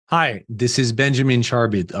Hi, this is Benjamin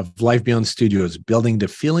Charbit of Life Beyond Studios, building the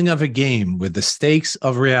feeling of a game with the stakes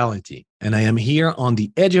of reality. And I am here on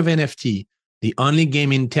the edge of NFT, the only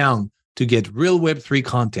game in town to get real Web3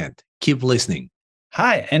 content. Keep listening.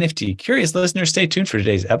 Hi, NFT curious listeners. Stay tuned for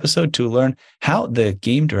today's episode to learn how the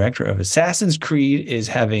game director of Assassin's Creed is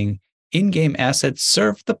having in-game assets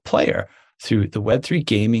serve the player through the Web3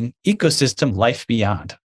 gaming ecosystem Life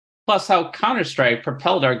Beyond. Plus, how Counter-Strike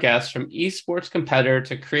propelled our guest from esports competitor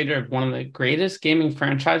to creator of one of the greatest gaming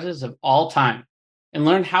franchises of all time. And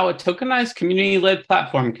learn how a tokenized community-led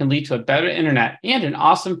platform can lead to a better internet and an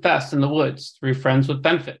awesome fest in the woods through Friends with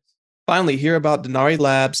Benefits. Finally, hear about Denari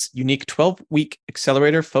Labs' unique 12-week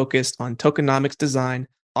accelerator focused on tokenomics design,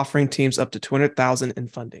 offering teams up to $200,000 in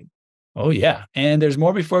funding. Oh, yeah. And there's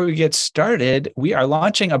more before we get started. We are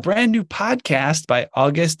launching a brand new podcast by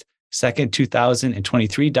August 2nd,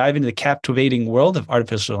 2023. Dive into the captivating world of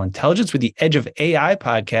artificial intelligence with the Edge of AI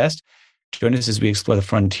podcast. Join us as we explore the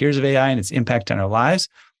frontiers of AI and its impact on our lives.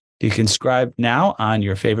 You can subscribe now on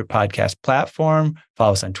your favorite podcast platform.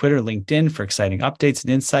 Follow us on Twitter, LinkedIn for exciting updates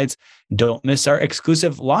and insights. Don't miss our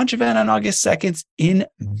exclusive launch event on August 2nd in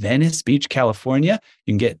Venice Beach, California.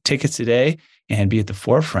 You can get tickets today and be at the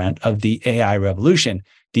forefront of the AI revolution.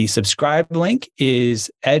 The subscribe link is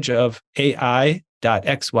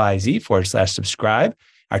edgeofai.xyz/subscribe.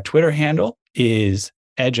 Our Twitter handle is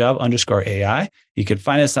edgeof_AI. You can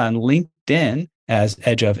find us on LinkedIn as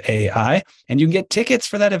Edge of AI, and you can get tickets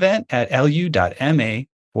for that event at lu.ma/Edge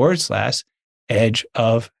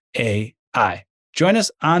of AI. Join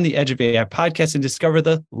us on the Edge of AI podcast and discover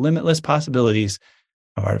the limitless possibilities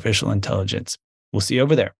of artificial intelligence. We'll see you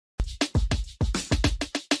over there.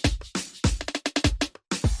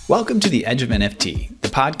 Welcome to the Edge of NFT, the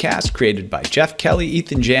podcast created by Jeff Kelly,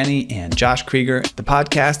 Ethan Janney, and Josh Krieger, the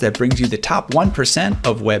podcast that brings you the top 1%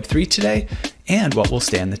 of Web3 today and what will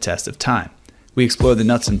stand the test of time. We explore the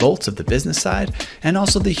nuts and bolts of the business side and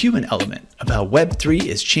also the human element of how Web3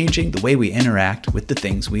 is changing the way we interact with the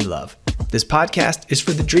things we love. This podcast is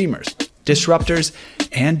for the dreamers, disruptors,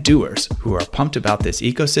 and doers who are pumped about this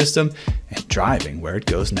ecosystem and driving where it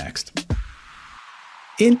goes next.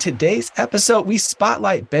 In today's episode, we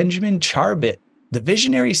spotlight Benjamin Charbit, the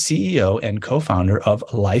visionary CEO and co-founder of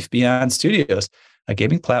Life Beyond Studios, a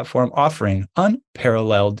gaming platform offering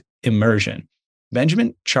unparalleled immersion.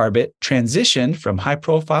 Benjamin Charbit transitioned from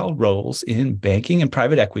high-profile roles in banking and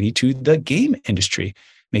private equity to the game industry,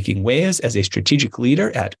 making waves as a strategic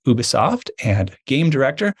leader at Ubisoft and game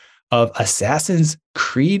director of Assassin's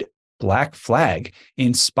Creed Black Flag,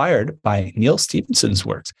 inspired by Neil Stephenson's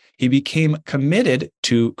works. He became committed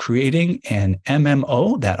to creating an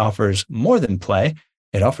MMO that offers more than play,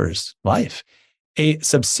 it offers life. A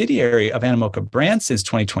subsidiary of Animoca Brands since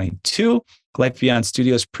 2022, Life Beyond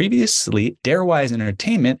Studios, previously Darewise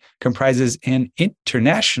Entertainment, comprises an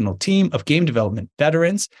international team of game development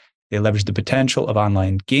veterans. They leverage the potential of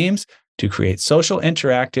online games to create social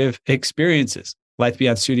interactive experiences. Life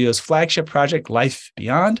Beyond Studios' flagship project, Life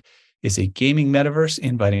Beyond, is a gaming metaverse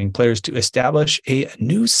inviting players to establish a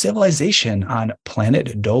new civilization on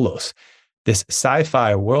planet Dolos. This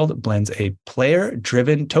sci-fi world blends a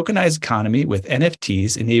player-driven tokenized economy with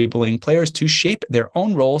NFTs, enabling players to shape their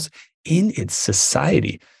own roles in its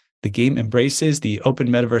society. The game embraces the open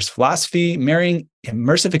metaverse philosophy, marrying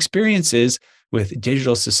immersive experiences with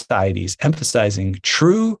digital societies, emphasizing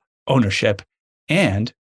true ownership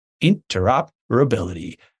and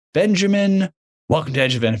interoperability. Benjamin, welcome to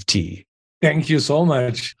Edge of NFT. Thank you so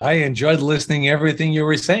much. I enjoyed listening to everything you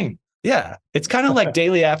were saying. Yeah, it's kind of like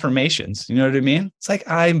daily affirmations. You know what I mean? It's like,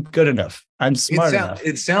 I'm good enough. I'm smart enough.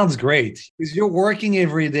 It sounds great because you're working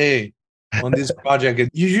every day on this project. It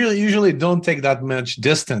usually don't take that much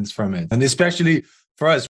distance from it. And especially for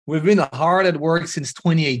us, we've been hard at work since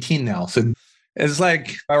 2018 now. So it's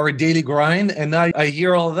like our daily grind. And now I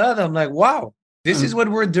hear all that. I'm like, wow, this is what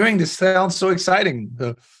we're doing. This sounds so exciting.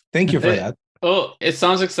 Thank you for that. Oh, it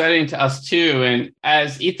sounds exciting to us too. And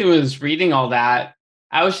as Ethan was reading all that,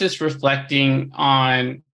 I was just reflecting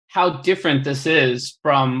on how different this is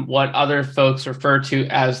from what other folks refer to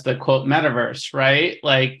as the quote metaverse, right?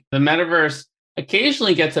 Like the metaverse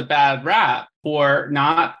occasionally gets a bad rap for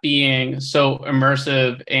not being so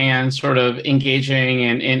immersive and sort of engaging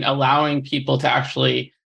and allowing people to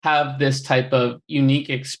actually have this type of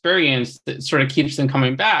unique experience that sort of keeps them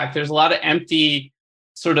coming back. There's a lot of empty,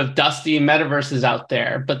 sort of dusty metaverses out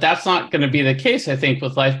there, but that's not going to be the case, I think,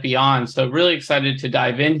 with Life Beyond. So really excited to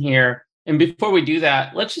dive in here. And before we do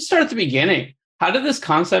that, let's just start at the beginning. How did this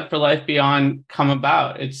concept for Life Beyond come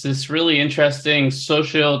about? It's this really interesting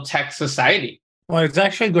social tech society. Well, it's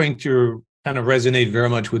actually going to kind of resonate very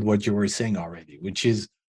much with what you were saying already, which is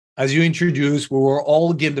as you introduced, we were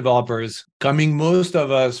all game developers, coming most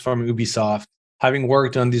of us from Ubisoft, having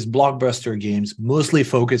worked on these blockbuster games, mostly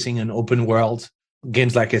focusing on open world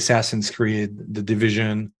games like Assassin's Creed, The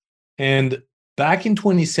Division. And back in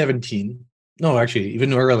 2017, no, actually,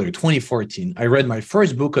 even earlier, 2014, I read my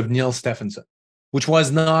first book of Neil Stephenson, which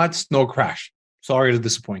was not Snow Crash. Sorry to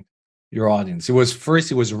disappoint your audience. It was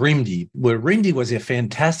Rimdi. Well, Rimdi was a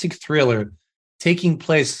fantastic thriller taking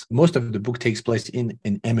place, most of the book takes place in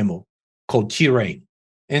an MMO called T-Rain.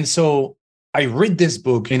 And so I read this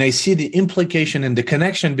book and I see the implication and the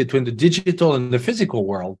connection between the digital and the physical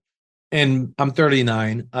world. And I'm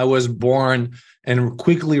 39. I was born and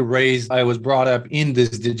quickly raised. I was brought up in this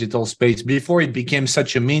digital space before it became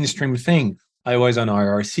such a mainstream thing. I was on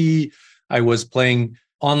IRC. I was playing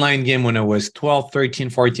online game when I was 12, 13,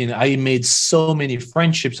 14. I made so many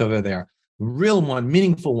friendships over there, real ones,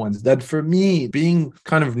 meaningful ones, that for me, being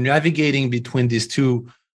kind of navigating between these two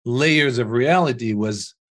layers of reality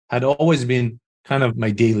had always been kind of my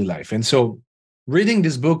daily life. And so reading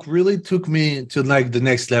this book really took me to like the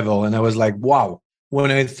next level. And I was like, wow, when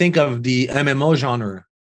I think of the MMO genre,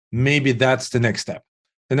 maybe that's the next step.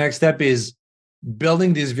 The next step is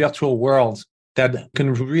building these virtual worlds that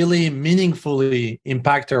can really meaningfully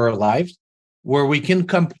impact our lives, where we can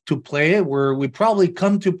come to play, where we probably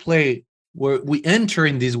come to play, where we enter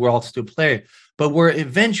in these worlds to play, but where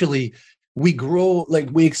eventually we grow, like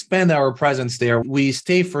we expand our presence there. We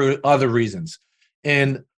stay for other reasons.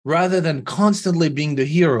 And rather than constantly being the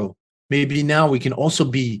hero, maybe now we can also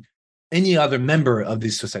be any other member of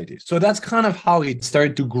this society. So that's kind of how it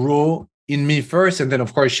started to grow in me first. And then,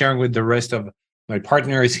 of course, sharing with the rest of my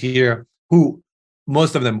partners here, who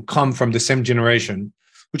most of them come from the same generation,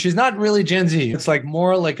 which is not really Gen Z. It's like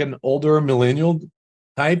more like an older millennial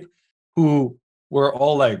type who were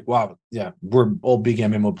all like, wow, yeah, we're all big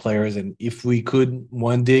MMO players. And if we could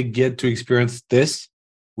one day get to experience this,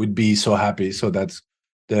 we'd be so happy. So that's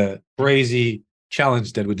the crazy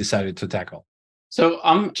challenge that we decided to tackle. So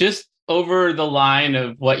I'm just over the line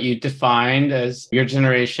of what you defined as your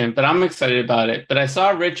generation, but I'm excited about it. But I saw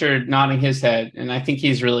Richard nodding his head, and I think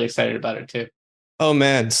he's really excited about it too. Oh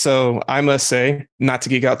man, so I must say, not to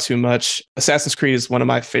geek out too much, Assassin's Creed is one of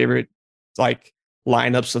my favorite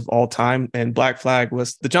lineups of all time, and Black Flag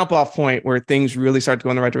was the jump off point where things really start to go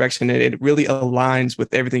in the right direction, and it really aligns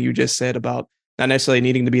with everything you just said about not necessarily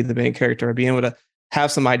needing to be the main character, or being able to have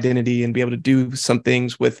some identity and be able to do some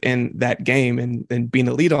things within that game, and being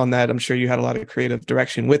a lead on that. I'm sure you had a lot of creative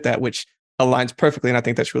direction with that, which aligns perfectly. And I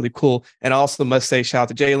think that's really cool. And I also must say, shout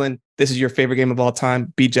out to Jalen. This is your favorite game of all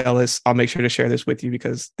time. Be jealous. I'll make sure to share this with you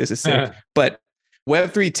because this is sick. But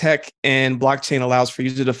Web3 tech and blockchain allows for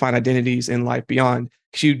you to define identities in life beyond.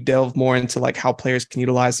 Could you delve more into like how players can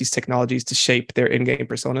utilize these technologies to shape their in-game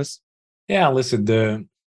personas? Yeah, listen,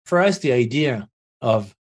 for us, the idea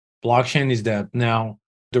of blockchain is that now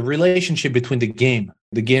the relationship between the game,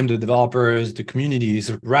 the developers, the community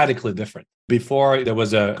is radically different. Before, there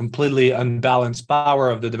was a completely unbalanced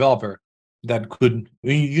power of the developer that could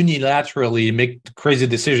unilaterally make crazy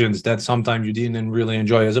decisions that sometimes you didn't really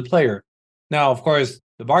enjoy as a player. Now, of course,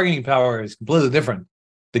 the bargaining power is completely different.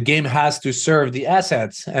 The game has to serve the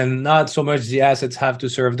assets, and not so much the assets have to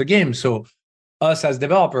serve the game. So us as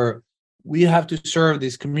developer, we have to serve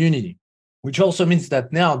this community, which also means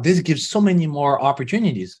that now this gives so many more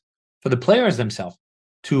opportunities for the players themselves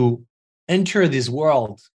to enter this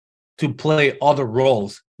world, to play other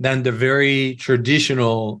roles than the very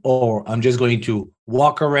traditional, or I'm just going to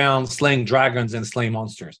walk around slaying dragons and slaying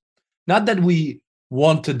monsters. Not that we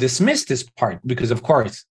want to dismiss this part, because of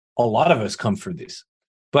course, a lot of us come for this.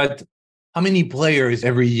 But how many players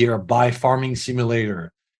every year buy Farming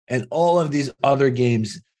Simulator and all of these other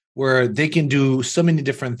games where they can do so many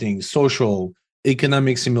different things, social,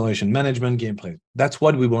 economic simulation, management, gameplay? That's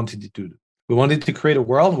what we wanted to do. We wanted to create a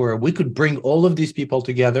world where we could bring all of these people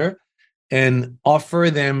together and offer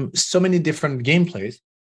them so many different gameplays,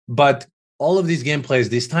 but all of these gameplays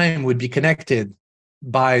this time would be connected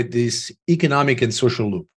by this economic and social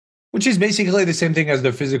loop, which is basically the same thing as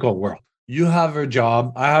the physical world. You have a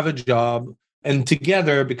job, I have a job, and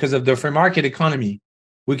together, because of the free market economy,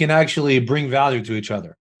 we can actually bring value to each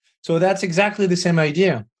other. So that's exactly the same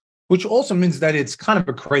idea, which also means that it's kind of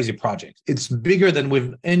a crazy project. It's bigger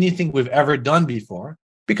than anything we've ever done before,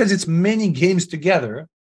 because it's many games together.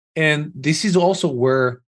 And this is also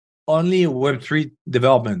where only Web3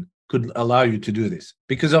 development could allow you to do this.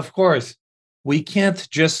 Because of course, we can't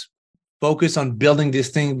just focus on building this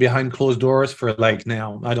thing behind closed doors for like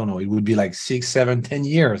now, I don't know, it would be like 6, 7, 10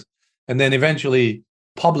 years, and then eventually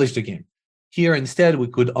publish the game. Here, instead, we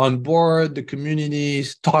could onboard the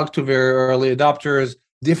communities, talk to very early adopters,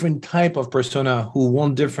 different type of persona who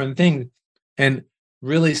want different things and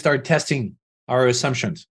really start testing our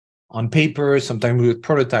assumptions on paper, sometimes with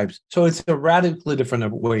prototypes. So it's a radically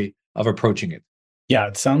different way of approaching it. Yeah,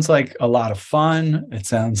 it sounds like a lot of fun. It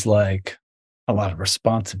sounds like a lot of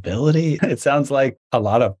responsibility. It sounds like a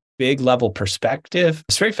lot of big level perspective.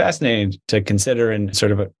 It's very fascinating to consider and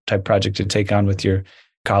sort of a type project to take on with your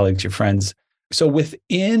colleagues, your friends. So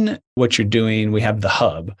within what you're doing, we have the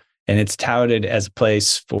hub, and it's touted as a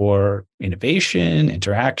place for innovation,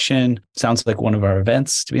 interaction. Sounds like one of our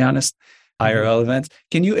events, to be honest, IRL events.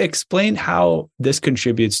 Can you explain how this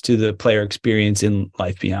contributes to the player experience in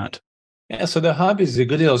Life Beyond? Yeah, so the hub is a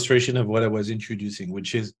good illustration of what I was introducing,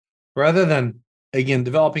 which is rather than, again,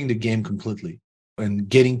 developing the game completely and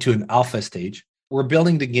getting to an alpha stage, we're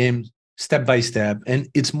building the game step by step. And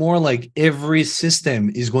it's more like every system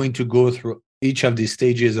is going to go through each of these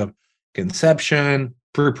stages of conception,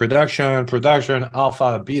 pre-production, production,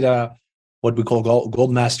 alpha, beta, what we call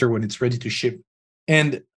gold master when it's ready to ship.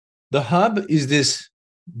 And the hub is this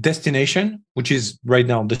destination, which is right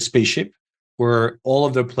now the spaceship, where all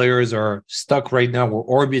of the players are stuck right now. We're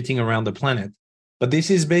orbiting around the planet. But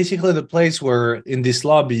this is basically the place where in this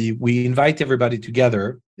lobby, we invite everybody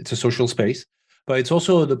together. It's a social space, but it's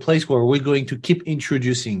also the place where we're going to keep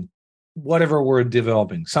introducing whatever we're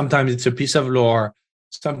developing. Sometimes it's a piece of lore.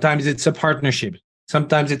 Sometimes it's a partnership.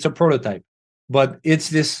 Sometimes it's a prototype. But it's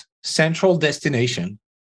this central destination,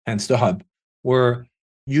 hence the hub, where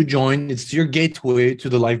you join. It's your gateway to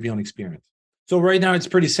the Life Beyond experience. So right now it's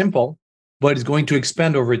pretty simple, but it's going to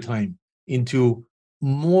expand over time into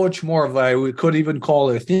much more of what we could even call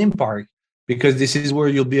a theme park, because this is where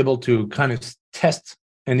you'll be able to kind of test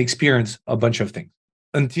and experience a bunch of things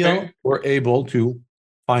until we're able to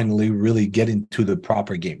finally really get into the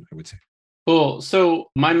proper game, I would say. Cool. So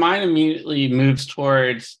my mind immediately moves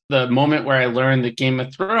towards the moment where I learned that Game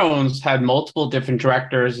of Thrones had multiple different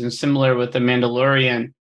directors, and similar with The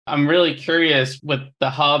Mandalorian. I'm really curious with the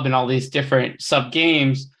hub and all these different sub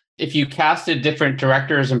games, if you casted different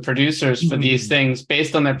directors and producers for these things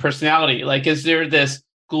based on their personality. Like, is there this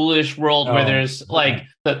ghoulish world where there's like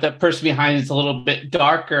the person behind it's a little bit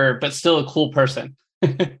darker, but still a cool person?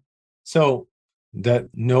 So that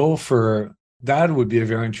for that would be a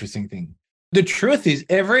very interesting thing. The truth is,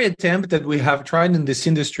 every attempt that we have tried in this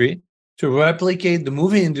industry to replicate the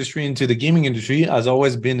movie industry into the gaming industry has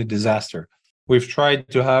always been a disaster. We've tried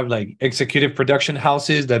to have like executive production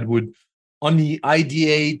houses that would only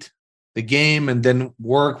ideate the game and then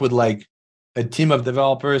work with like a team of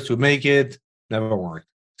developers to make it. Never worked.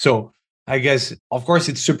 So I guess, of course,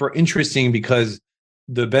 it's super interesting because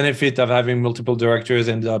the benefit of having multiple directors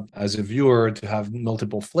ends up as a viewer to have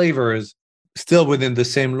multiple flavors still within the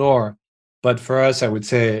same lore. But for us, I would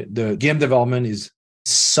say the game development is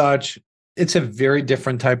it's a very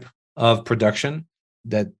different type of production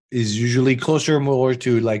that is usually closer more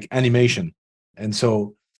to like animation. And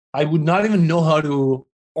so I would not even know how to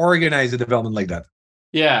organize a development like that.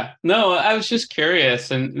 Yeah, no, I was just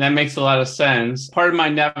curious, and that makes a lot of sense. Part of my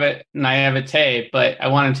naivete, but I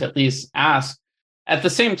wanted to at least ask. At the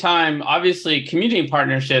same time, obviously, community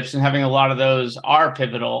partnerships and having a lot of those are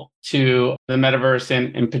pivotal to the metaverse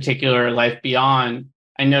and in particular Life Beyond.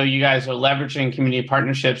 I know you guys are leveraging community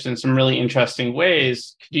partnerships in some really interesting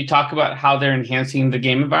ways. Could you talk about how they're enhancing the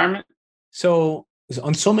game environment? So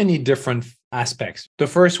on so many different aspects. The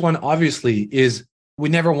first one, obviously, is we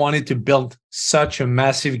never wanted to build such a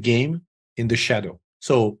massive game in the shadow.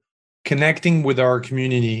 So connecting with our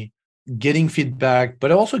community, getting feedback,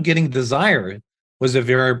 but also getting desire was a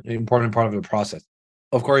very important part of the process.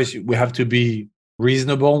 Of course, we have to be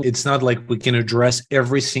reasonable. It's not like we can address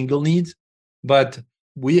every single need, but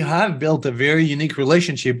we have built a very unique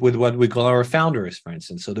relationship with what we call our founders, for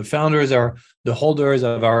instance. So the founders are the holders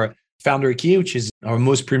of our founder key, which is our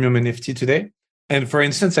most premium NFT today. And for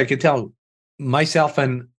instance, I could tell myself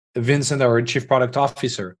and Vincent, our chief product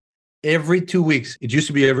officer, every 2 weeks, it used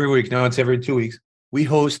to be every week, now it's every 2 weeks, we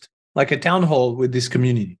host like a town hall with this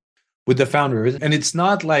community, with the founders. And it's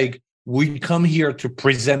not like we come here to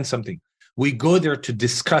present something. We go there to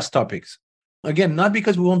discuss topics. Again, not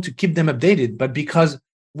because we want to keep them updated, but because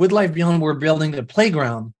with Life Beyond, we're building the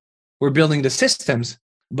playground, we're building the systems,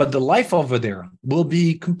 but the life over there will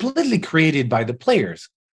be completely created by the players,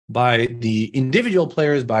 by the individual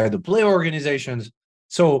players, by the player organizations.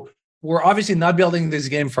 So we're obviously not building this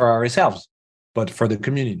game for ourselves, but for the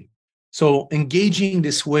community. So engaging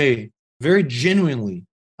this way very genuinely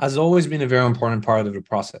has always been a very important part of the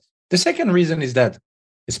process. The second reason is that,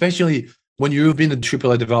 especially when you've been a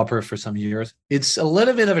AAA developer for some years, it's a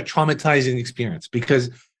little bit of a traumatizing experience because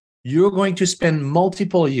you're going to spend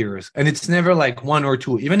multiple years, and it's never like 1 or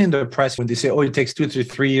 2. Even in the press, when they say, oh, it takes 2 to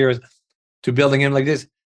 3 years to build a game like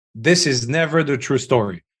this is never the true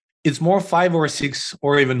story. It's more 5 or 6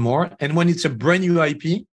 or even more. And when it's a brand new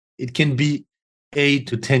IP, it can be 8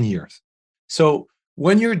 to 10 years. So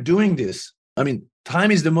when you're doing this, I mean,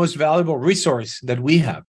 time is the most valuable resource that we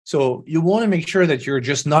have. So you want to make sure that you're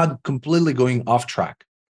just not completely going off track.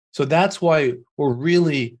 So that's why we're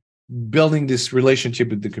really building this relationship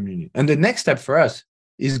with the community. And the next step for us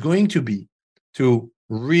is going to be to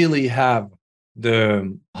really have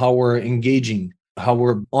how we're engaging, how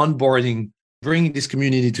we're onboarding, bringing this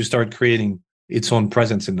community to start creating its own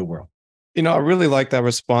presence in the world. I really like that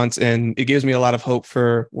response, and it gives me a lot of hope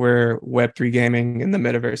for where Web3 gaming and the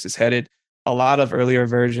metaverse is headed. A lot of earlier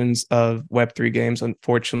versions of Web3 games,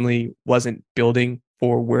 unfortunately, wasn't building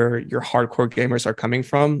for where your hardcore gamers are coming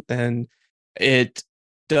from. And it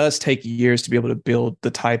does take years to be able to build the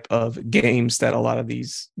type of games that a lot of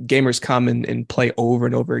these gamers come and play over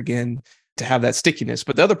and over again to have that stickiness.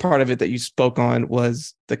 But the other part of it that you spoke on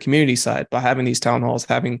was the community side, by having these town halls,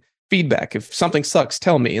 having feedback. If something sucks,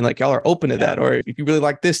 tell me. And like, y'all are open to that. Or if you really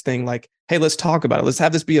like this thing, like, hey, let's talk about it. Let's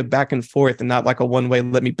have this be a back and forth and not like a one way,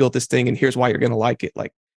 let me build this thing and here's why you're going to like it.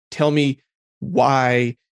 Like, tell me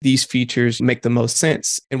why these features make the most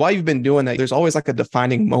sense. And while you've been doing that, there's always like a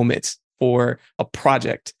defining moment for a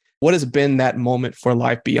project. What has been that moment for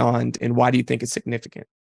Life Beyond, and why do you think it's significant?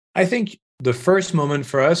 I think the first moment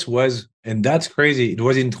for us was, and that's crazy, it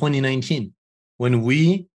was in 2019 when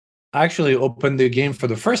we actually opened the game for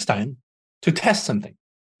the first time to test something.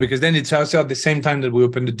 Because then it's also at the same time that we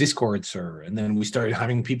opened the Discord server, and then we started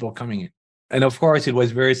having people coming in. And of course, it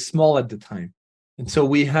was very small at the time. And so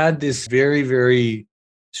we had this very, very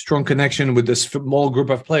strong connection with this small group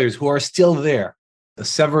of players who are still there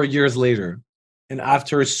several years later. And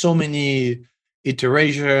after so many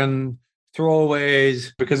iteration,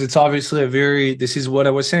 throwaways, because it's obviously this is what I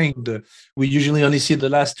was saying, we usually only see the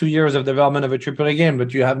last 2 years of development of a AAA game,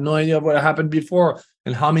 but you have no idea what happened before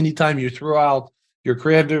and how many times you threw out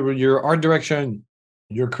your art direction,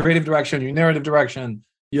 your creative direction, your narrative direction.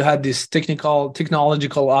 You had this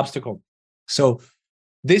technological obstacle. So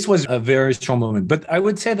this was a very strong moment. But I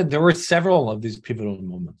would say that there were several of these pivotal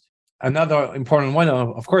moments. Another important one,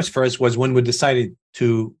 of course, for us was when we decided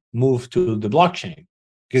to move to the blockchain.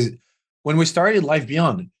 Because when we started Life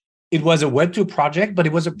Beyond, it was a Web2 project, but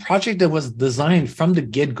it was a project that was designed from the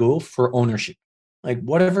get-go for ownership. Like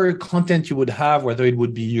whatever content you would have, whether it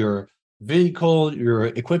would be your vehicle, your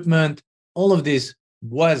equipment, all of this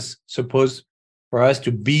was supposed for us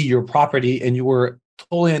to be your property, and you were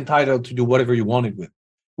totally entitled to do whatever you wanted with.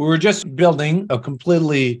 We were just building a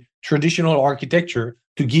completely traditional architecture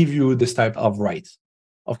to give you this type of rights.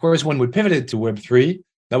 Of course, when we pivoted to Web3,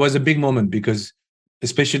 that was a big moment because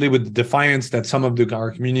especially with the defiance that some of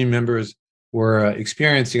our community members were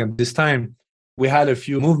experiencing at this time, we had a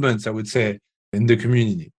few movements, I would say, in the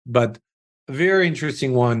community. But a very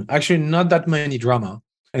interesting one, actually not that many drama.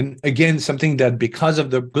 And again, something that because of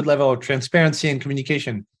the good level of transparency and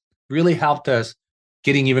communication really helped us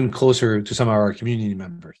getting even closer to some of our community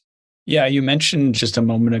members. Yeah, you mentioned just a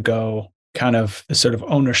moment ago kind of the sort of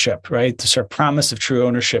ownership, right? The sort of promise of true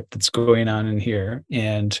ownership that's going on in here.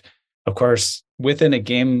 And of course, within a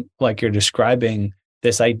game like you're describing,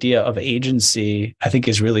 this idea of agency, I think,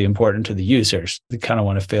 is really important to the users. They kind of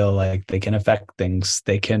want to feel like they can affect things.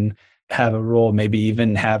 They can have a role, maybe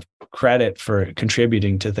even have credit for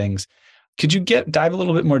contributing to things. Could you dive a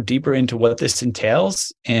little bit more deeper into what this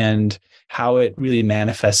entails and how it really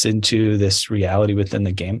manifests into this reality within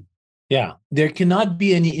the game? Yeah, there cannot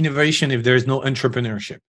be any innovation if there's no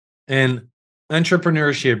entrepreneurship. And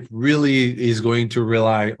entrepreneurship really is going to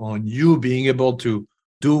rely on you being able to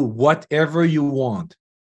do whatever you want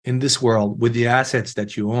in this world with the assets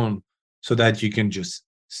that you own so that you can just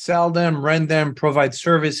sell them, rent them, provide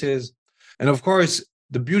services. And of course,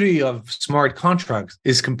 the beauty of smart contracts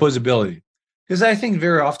is composability. Because I think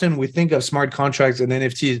very often we think of smart contracts and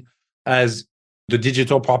NFTs as the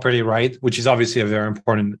digital property right, which is obviously a very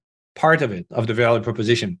important part of it, of the value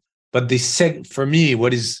proposition. But for me,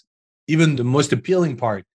 what is even the most appealing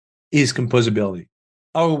part is composability.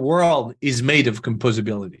 Our world is made of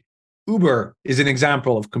composability. Uber is an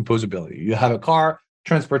example of composability. You have a car,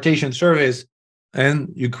 transportation service,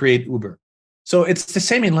 and you create Uber. So it's the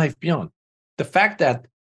same in Life Beyond. The fact that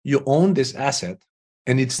you own this asset,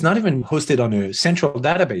 and it's not even hosted on a central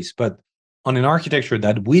database, but on an architecture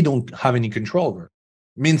that we don't have any control over,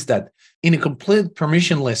 means that in a complete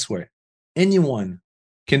permissionless way, anyone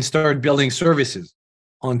can start building services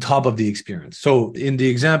on top of the experience. So in the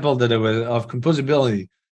example that I was of composability,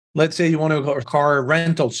 Let's say you want a car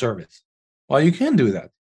rental service. Well, you can do that.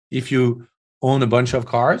 If you own a bunch of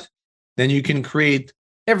cars, then you can create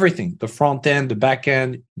everything, the front end, the back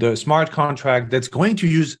end, the smart contract that's going to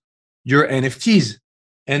use your NFTs.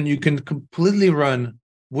 And you can completely run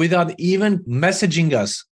without even messaging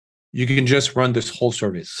us. You can just run this whole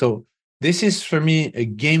service. So this is, for me, a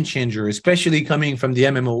game changer, especially coming from the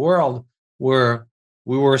MMO world where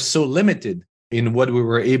we were so limited in what we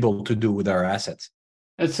were able to do with our assets.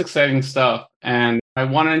 It's exciting stuff. And I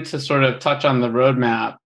wanted to sort of touch on the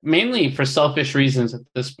roadmap, mainly for selfish reasons at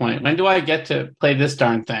this point. When do I get to play this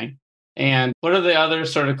darn thing? And what are the other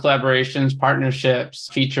sort of collaborations, partnerships,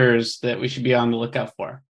 features that we should be on the lookout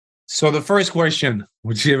for? So the first question,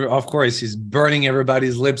 which of course is burning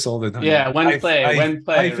everybody's lips all the time. Yeah, when play.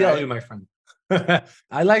 I feel you, my friend.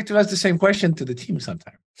 I like to ask the same question to the team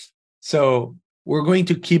sometimes. So we're going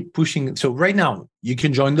to keep pushing. So right now, you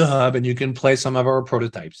can join the hub and you can play some of our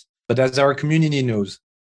prototypes. But as our community knows,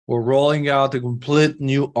 we're rolling out a complete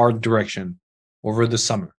new art direction over the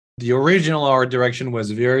summer. The original art direction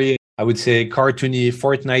was very, I would say, cartoony,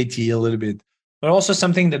 Fortnite-y a little bit, but also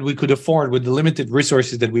something that we could afford with the limited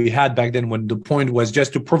resources that we had back then, when the point was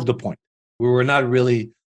just to prove the point. We were not really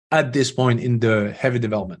at this point in the heavy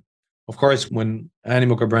development. Of course, when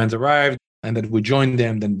Animoca Brands arrived and that we joined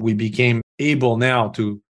them, then we became able now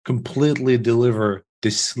to completely deliver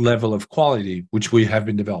this level of quality, which we have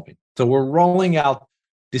been developing. So we're rolling out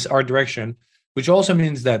this art direction, which also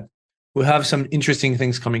means that we'll have some interesting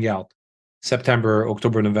things coming out September,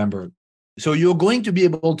 October, November. So you're going to be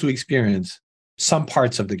able to experience some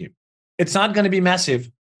parts of the game. It's not going to be massive,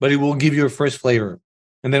 but it will give you a first flavor.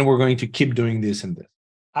 And then we're going to keep doing this and this.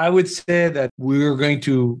 I would say that we're going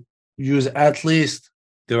to use at least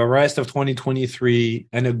the rest of 2023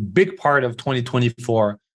 and a big part of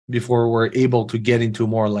 2024 before we're able to get into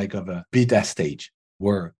more like of a beta stage,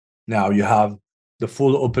 where now you have the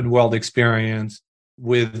full open world experience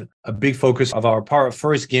with a big focus of our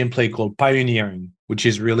first gameplay called Pioneering, which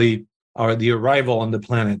is really the arrival on the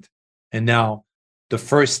planet. And now the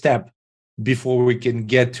first step before we can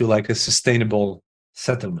get to like a sustainable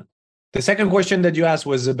settlement. The second question that you asked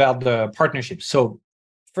was about the partnerships. So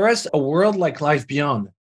first, a world like Life Beyond.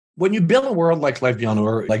 When you build a world like Life Beyond,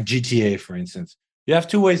 or like GTA, for instance, you have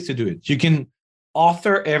two ways to do it. You can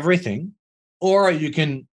author everything, or you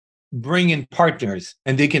can bring in partners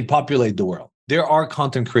and they can populate the world. There are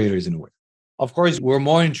content creators in the world. Of course, we're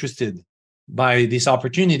more interested by this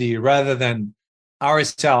opportunity rather than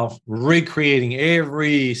ourselves recreating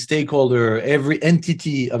every stakeholder, every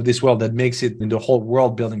entity of this world that makes it in the whole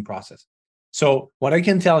world building process. So what I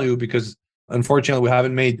can tell you, because unfortunately we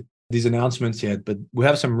haven't made these announcements yet, but we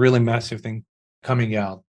have some really massive thing coming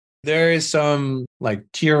out. There is some like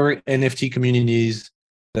tier NFT communities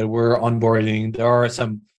that we're onboarding. There are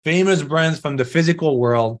some famous brands from the physical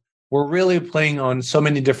world. We're really playing on so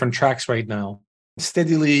many different tracks right now,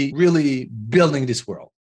 steadily really building this world.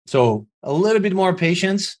 So a little bit more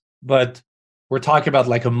patience, but we're talking about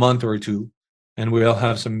like a month or two, and we'll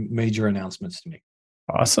have some major announcements to make.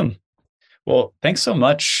 Awesome. Well, thanks so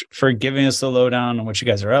much for giving us the lowdown on what you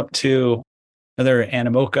guys are up to. Another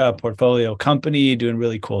Animoca portfolio company doing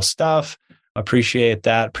really cool stuff. Appreciate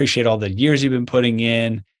that. Appreciate all the years you've been putting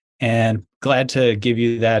in, and glad to give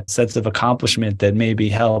you that sense of accomplishment that maybe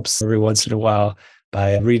helps every once in a while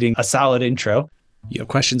by reading a solid intro. You have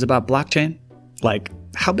questions about blockchain? Like,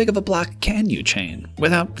 how big of a block can you chain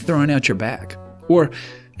without throwing out your bag? Or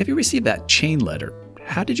if you received that chain letter,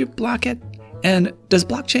 how did you block it? And does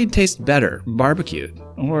blockchain taste better barbecued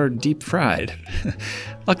or deep fried?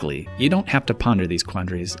 Luckily, you don't have to ponder these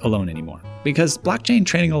quandaries alone anymore, because Blockchain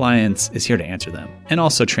Training Alliance is here to answer them and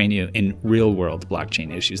also train you in real-world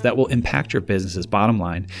blockchain issues that will impact your business's bottom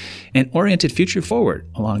line and orient it future forward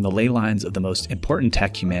along the ley lines of the most important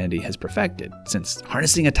tech humanity has perfected since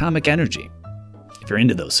harnessing atomic energy. If you're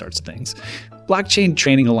into those sorts of things, Blockchain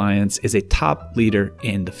Training Alliance is a top leader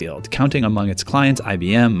in the field, counting among its clients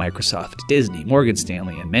IBM, Microsoft, Disney, Morgan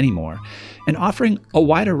Stanley, and many more, and offering a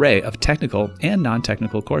wide array of technical and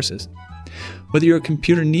non-technical courses. Whether you're a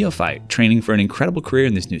computer neophyte training for an incredible career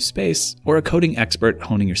in this new space, or a coding expert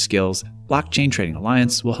honing your skills, Blockchain Training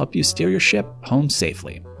Alliance will help you steer your ship home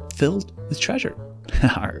safely, filled with treasure.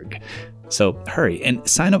 Arg. So hurry and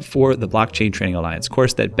sign up for the Blockchain Training Alliance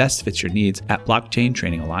course that best fits your needs at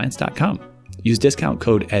blockchaintrainingalliance.com. Use discount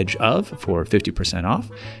code EDGEOF for 50% off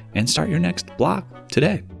and start your next block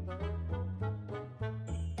today.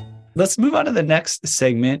 Let's move on to the next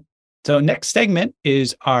segment. So next segment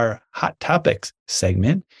is our Hot Topics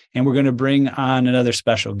segment, and we're going to bring on another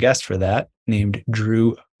special guest for that named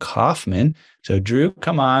Drew Coffman. So Drew,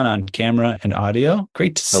 come on camera and audio.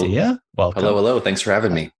 Great to see you. Welcome. Hello. Thanks for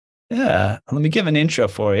having me. Yeah. Let me give an intro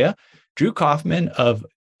for you. Drew Coffman of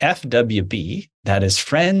FWB, that is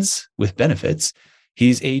Friends with Benefits.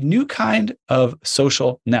 He's a new kind of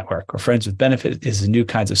social network, or Friends with Benefit is a new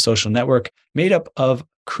kinds of social network made up of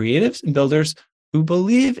creatives and builders who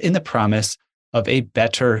believe in the promise of a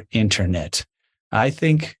better internet. I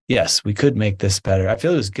think, yes, we could make this better. I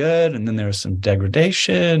feel it was good. And then there was some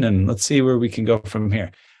degradation, and let's see where we can go from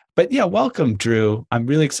here. But yeah, welcome, Drew. I'm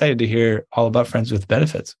really excited to hear all about Friends with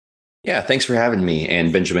Benefits. Yeah, thanks for having me.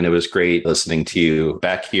 And Benjamin, it was great listening to you.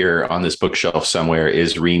 Back here on this bookshelf somewhere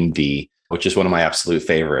is Ream D, which is one of my absolute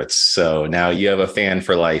favorites. So now you have a fan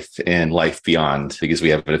for life and life beyond, because we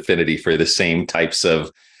have an affinity for the same types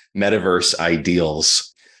of metaverse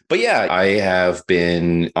ideals. But yeah, I have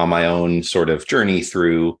been on my own sort of journey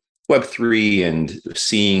through Web3 and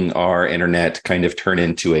seeing our internet kind of turn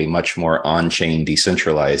into a much more on-chain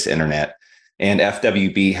decentralized internet. And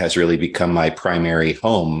FWB has really become my primary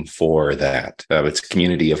home for that. It's a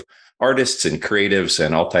community of artists and creatives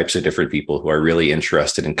and all types of different people who are really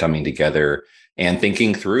interested in coming together and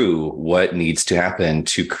thinking through what needs to happen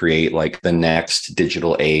to create like the next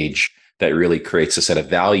digital age that really creates a set of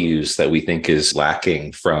values that we think is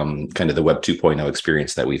lacking from kind of the Web 2.0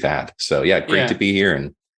 experience that we've had. So yeah, great to be here,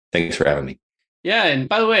 and thanks for having me. Yeah. And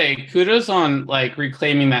by the way, kudos on like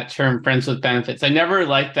reclaiming that term Friends with Benefits. I never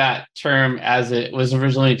liked that term as it was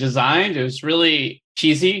originally designed. It was really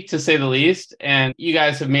cheesy, to say the least. And you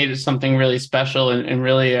guys have made it something really special and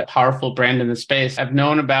really a powerful brand in the space. I've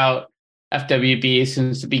known about FWB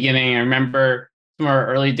since the beginning. I remember from our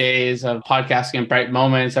early days of podcasting and Bright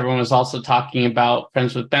Moments, everyone was also talking about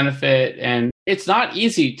Friends with Benefit. And it's not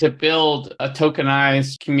easy to build a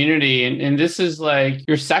tokenized community. And this is like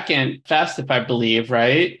your second fest, if I believe,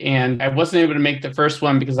 right? And I wasn't able to make the first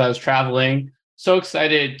one because I was traveling. So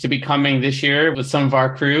excited to be coming this year with some of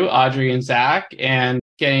our crew, Audrey and Zach, and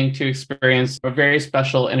getting to experience a very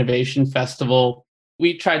special innovation festival.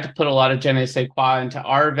 We tried to put a lot of Je ne sais quoi into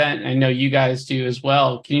our event. I know you guys do as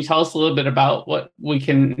well. Can you tell us a little bit about what we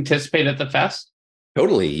can anticipate at the fest?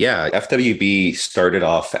 Totally. Yeah. FWB started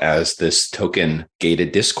off as this token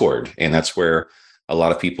gated Discord, and that's where a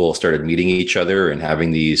lot of people started meeting each other and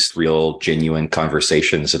having these real, genuine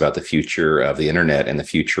conversations about the future of the internet and the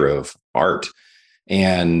future of art.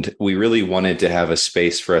 And we really wanted to have a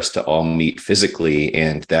space for us to all meet physically.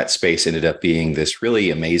 And that space ended up being this really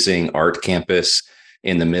amazing art campus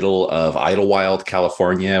in the middle of Idlewild,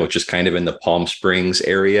 California, which is kind of in the Palm Springs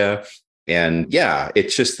area. And yeah,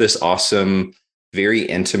 it's just this awesome, very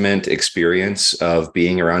intimate experience of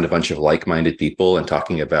being around a bunch of like-minded people and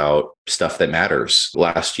talking about stuff that matters.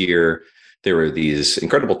 Last year, there were these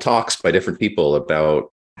incredible talks by different people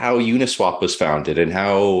about how Uniswap was founded and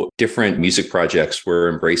how different music projects were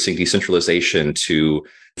embracing decentralization to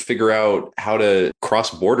figure out how to cross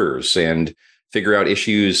borders and figure out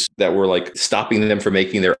issues that were like stopping them from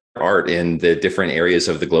making their art in the different areas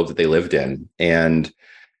of the globe that they lived in. And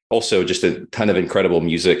also just a ton of incredible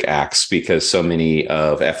music acts, because so many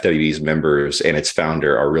of FWB's members and its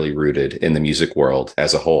founder are really rooted in the music world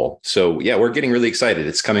as a whole. So yeah, we're getting really excited.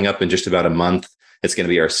 It's coming up in just about a month. It's going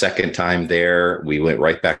to be our second time there. We went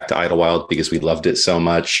right back to Idlewild because we loved it so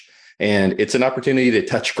much. And it's an opportunity to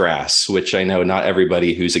touch grass, which I know not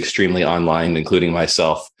everybody who's extremely online, including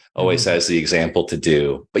myself, always has the example to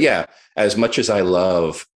do. But yeah, as much as I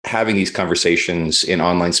love having these conversations in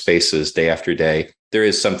online spaces day after day, there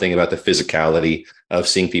is something about the physicality of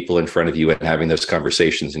seeing people in front of you and having those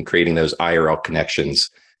conversations and creating those IRL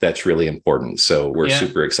connections that's really important. So we're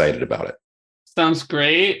super excited about it. Sounds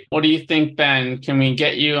great. What do you think, Ben? Can we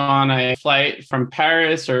get you on a flight from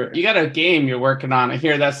Paris, or you got a game you're working on? I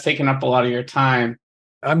hear that's taking up a lot of your time.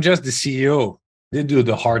 I'm just the CEO. They do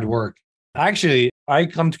the hard work. Actually, I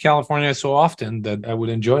come to California so often that I would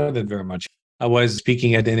enjoy that very much. I was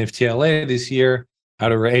speaking at NFT LA this year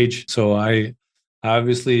out of rage. So I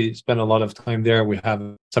obviously spend a lot of time there. We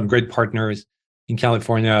have some great partners in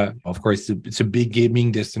California. Of course, it's a big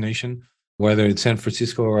gaming destination, whether it's San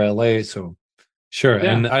Francisco or LA. So sure.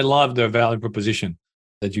 Yeah. And I love the value proposition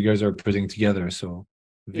that you guys are putting together. So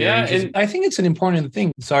and I think it's an important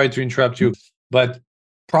thing. Sorry to interrupt you, but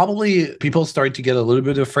probably people start to get a little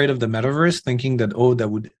bit afraid of the metaverse, thinking that, that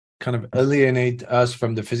would kind of alienate us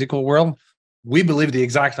from the physical world. We believe the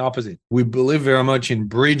exact opposite. We believe very much in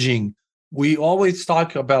bridging. We always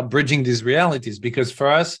talk about bridging these realities, because for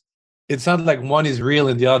us, it's not like one is real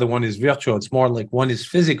and the other one is virtual. It's more like one is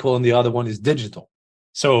physical and the other one is digital.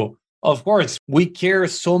 So, of course, we care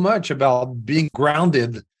so much about being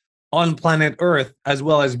grounded on planet Earth, as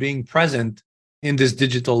well as being present in this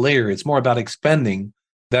digital layer. It's more about expanding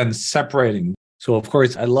than separating. So, of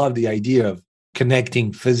course, I love the idea of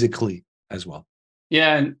connecting physically as well.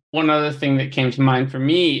 Yeah, and one other thing that came to mind for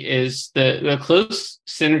me is the close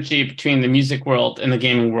synergy between the music world and the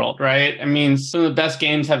gaming world, right? I mean, some of the best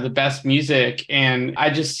games have the best music, and I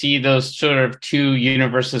just see those sort of two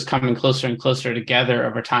universes coming closer and closer together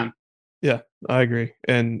over time. Yeah, I agree.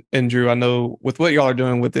 And Drew, I know with what y'all are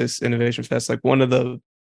doing with this Innovation Fest, like one of the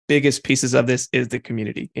biggest pieces of this is the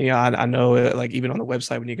community. You know, I know like even on the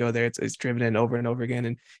website when you go there, it's driven in over and over again.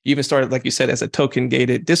 And you even started, like you said, as a token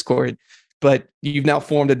gated Discord, but you've now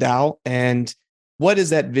formed a DAO. And what is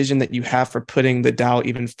that vision that you have for putting the DAO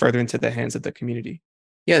even further into the hands of the community?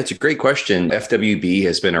 Yeah, it's a great question. FWB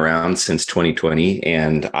has been around since 2020,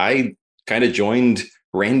 and I kind of joined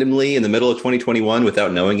randomly in the middle of 2021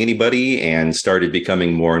 without knowing anybody and started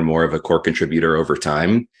becoming more and more of a core contributor over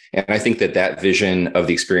time. And I think that vision of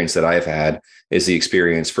the experience that I've had is the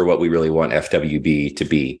experience for what we really want FWB to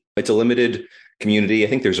be. It's a limited community. I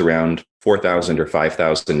think there's around 4,000 or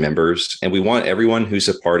 5,000 members, and we want everyone who's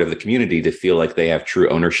a part of the community to feel like they have true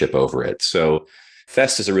ownership over it. So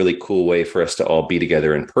Fest is a really cool way for us to all be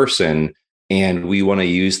together in person. And we want to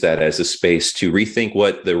use that as a space to rethink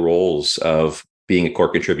what the roles of being a core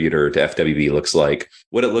contributor to FWB looks like,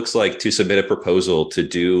 what it looks like to submit a proposal to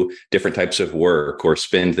do different types of work or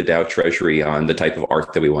spend the DAO treasury on the type of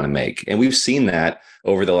art that we want to make. And we've seen that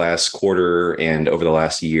over the last quarter and over the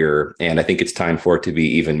last year. And I think it's time for it to be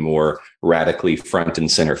even more radically front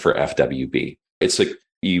and center for FWB. It's like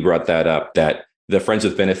you brought that up, that the Friends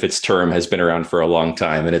with Benefits term has been around for a long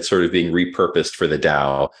time, and it's sort of being repurposed for the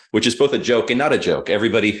DAO, which is both a joke and not a joke.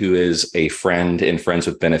 Everybody who is a friend in Friends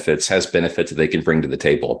with Benefits has benefits that they can bring to the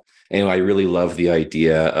table. And I really love the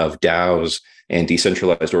idea of DAOs and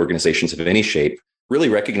decentralized organizations of any shape, really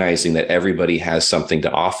recognizing that everybody has something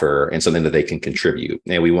to offer and something that they can contribute.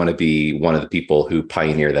 And we want to be one of the people who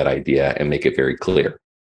pioneer that idea and make it very clear.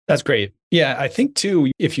 That's great. Yeah, I think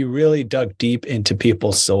too, if you really dug deep into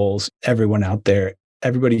people's souls, everyone out there,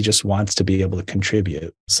 everybody just wants to be able to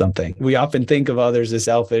contribute something. We often think of others as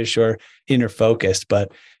selfish or inner focused,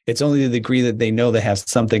 but it's only to the degree that they know they have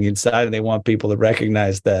something inside and they want people to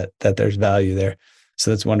recognize that there's value there.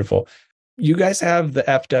 So that's wonderful. You guys have the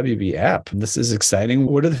FWB app. This is exciting.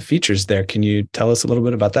 What are the features there? Can you tell us a little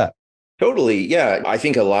bit about that? Totally. Yeah. I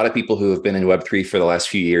think a lot of people who have been in Web3 for the last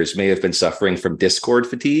few years may have been suffering from Discord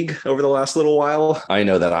fatigue over the last little while. I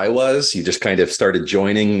know that I was. You just kind of started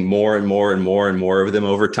joining more and more and more and more of them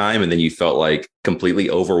over time. And then you felt like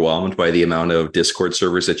completely overwhelmed by the amount of Discord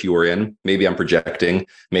servers that you were in. Maybe I'm projecting.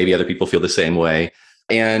 Maybe other people feel the same way.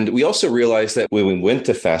 And we also realized that when we went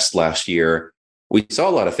to Fest last year, we saw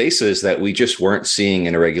a lot of faces that we just weren't seeing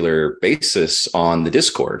on a regular basis on the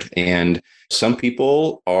Discord. And some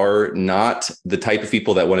people are not the type of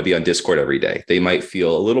people that want to be on Discord every day. They might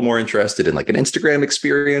feel a little more interested in like an Instagram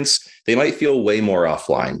experience. They might feel way more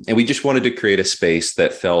offline. And we just wanted to create a space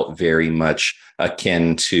that felt very much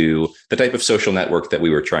akin to the type of social network that we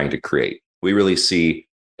were trying to create. We really see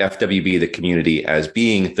FWB, the community, as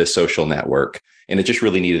being the social network. And it just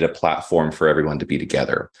really needed a platform for everyone to be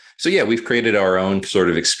together. So yeah, we've created our own sort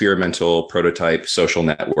of experimental prototype social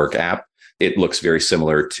network app. It looks very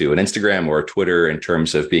similar to an Instagram or a Twitter in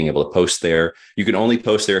terms of being able to post there. You can only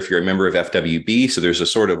post there if you're a member of FWB. So there's a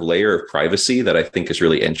sort of layer of privacy that I think is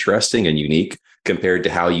really interesting and unique compared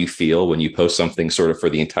to how you feel when you post something sort of for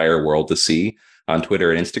the entire world to see on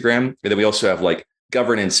Twitter and Instagram. And then we also have like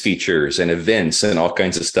governance features and events and all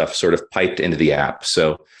kinds of stuff sort of piped into the app.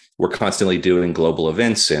 So we're constantly doing global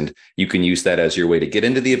events, and you can use that as your way to get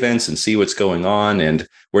into the events and see what's going on. And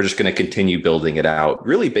we're just going to continue building it out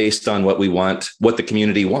really based on what we want, what the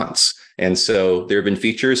community wants. And so there have been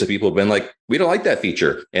features that people have been like, we don't like that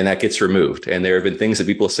feature, and that gets removed. And there have been things that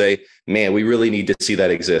people say, man, we really need to see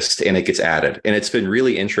that exist, and it gets added. And it's been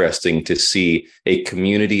really interesting to see a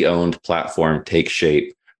community owned platform take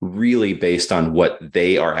shape really based on what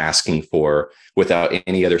they are asking for without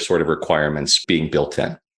any other sort of requirements being built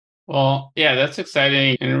in. Well, yeah, that's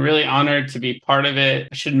exciting and really honored to be part of it.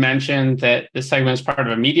 I should mention that this segment is part of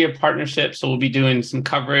a media partnership. So we'll be doing some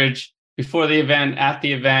coverage before the event, at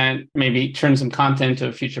the event, maybe turn some content to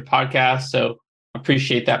a future podcast. So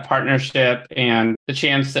appreciate that partnership and the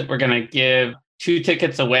chance that we're going to give 2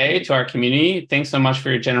 tickets away to our community. Thanks so much for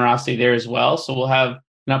your generosity there as well. So we'll have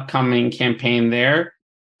an upcoming campaign there.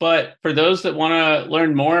 But for those that want to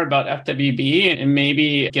learn more about FWB and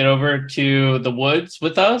maybe get over to the woods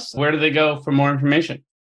with us, where do they go for more information?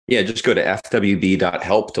 Yeah, just go to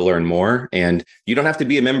fwb.help to learn more. And you don't have to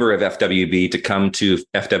be a member of FWB to come to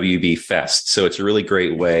FWB Fest. So it's a really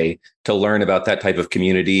great way to learn about that type of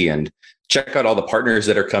community and check out all the partners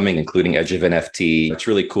that are coming, including Edge of NFT. It's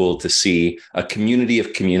really cool to see a community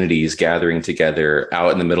of communities gathering together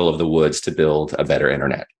out in the middle of the woods to build a better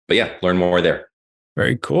internet. But yeah, learn more there.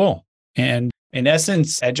 Very cool. And in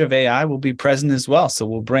essence, Edge of AI will be present as well. So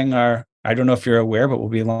we'll bring I don't know if you're aware, but we'll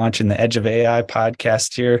be launching the Edge of AI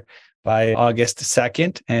podcast here by August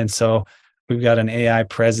 2nd. And so we've got an AI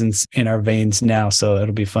presence in our veins now. So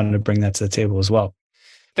it'll be fun to bring that to the table as well.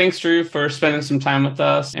 Thanks, Drew, for spending some time with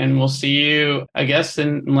us. And we'll see you, I guess,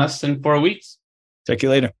 in less than 4 weeks. Talk to you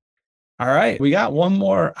later. All right. We got one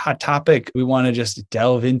more hot topic we want to just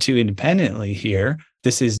delve into independently here.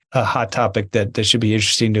 This is a hot topic that should be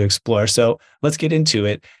interesting to explore. So let's get into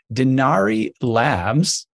it. Denari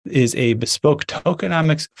Labs is a bespoke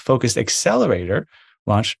tokenomics-focused accelerator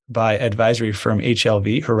launched by advisory firm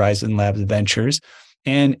HLV, Horizon Labs Ventures,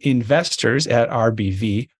 and investors at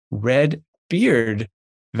RBV, Red Beard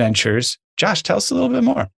Ventures. Josh, tell us a little bit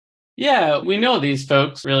more. Yeah, we know these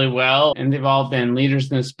folks really well, and they've all been leaders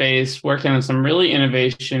in the space, working on some really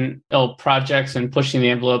innovation-filled projects and pushing the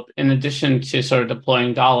envelope in addition to sort of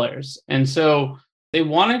deploying dollars. And so they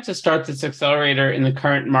wanted to start this accelerator in the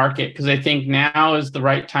current market because they think now is the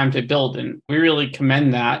right time to build. And we really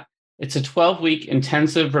commend that. It's a 12-week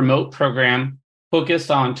intensive remote program focused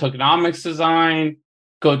on tokenomics design,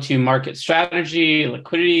 go-to-market strategy,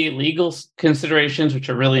 liquidity, legal considerations, which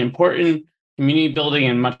are really important, community building,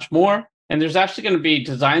 and much more. And there's actually going to be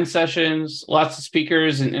design sessions, lots of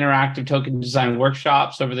speakers, and interactive token design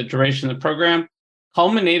workshops over the duration of the program,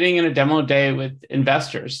 culminating in a demo day with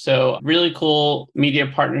investors. So really cool media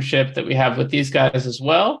partnership that we have with these guys as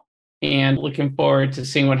well. And looking forward to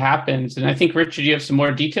seeing what happens. And I think, Richard, you have some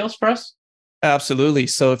more details for us? Absolutely.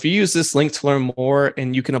 So if you use this link to learn more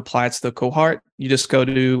and you can apply it to the cohort, you just go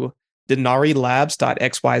to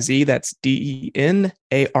denarilabs.xyz. That's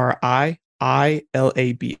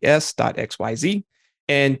DENARIILABS.xyz.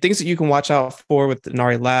 And things that you can watch out for with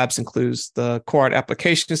Denari Labs includes the cohort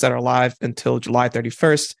applications that are live until July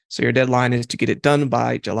 31st. So your deadline is to get it done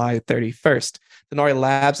by July 31st. Denari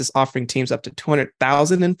Labs is offering teams up to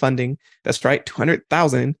 $200,000 in funding. That's right,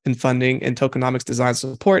 $200,000 in funding and tokenomics design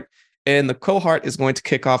support. And the cohort is going to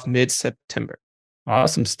kick off mid-September.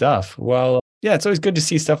 Awesome stuff. Well, yeah, it's always good to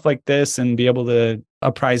see stuff like this and be able to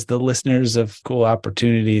apprise the listeners of cool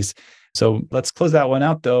opportunities. So let's close that one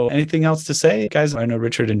out, though. Anything else to say, guys? I know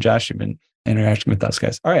Richard and Josh have been interacting with us,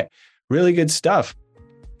 guys. All right. Really good stuff.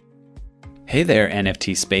 Hey there,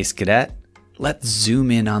 NFT Space Cadet. Let's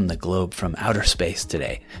zoom in on the globe from outer space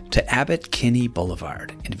today to Abbot Kinney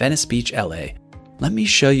Boulevard in Venice Beach, LA. Let me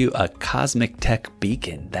show you a cosmic tech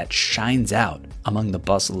beacon that shines out among the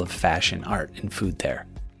bustle of fashion, art, and food there.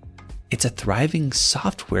 It's a thriving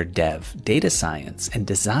software dev, data science, and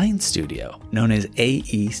design studio known as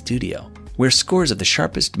AE Studio, where scores of the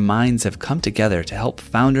sharpest minds have come together to help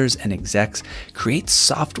founders and execs create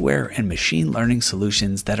software and machine learning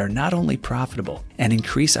solutions that are not only profitable and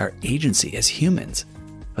increase our agency as humans,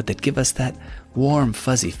 but that give us that warm,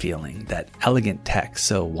 fuzzy feeling that elegant tech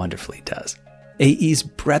so wonderfully does. AE's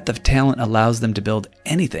breadth of talent allows them to build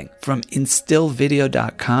anything from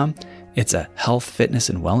instillvideo.com. It's a health, fitness,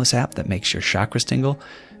 and wellness app that makes your chakras tingle,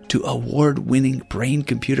 to award-winning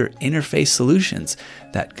brain-computer interface solutions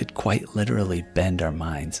that could quite literally bend our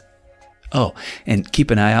minds. Oh, and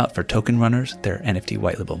keep an eye out for Token Runners, their NFT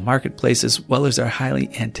white label marketplace, as well as our highly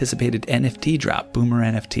anticipated NFT drop, Boomer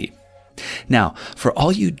NFT. Now, for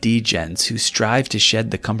all you degens who strive to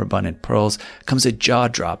shed the cummerbund and pearls, comes a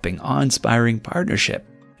jaw-dropping, awe-inspiring partnership,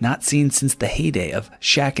 not seen since the heyday of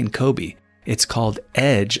Shaq and Kobe. It's called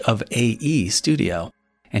Edge of AE Studio,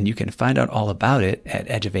 and you can find out all about it at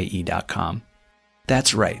edgeofae.com.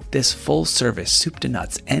 That's right, this full-service,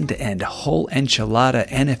 soup-to-nuts, end-to-end, whole enchilada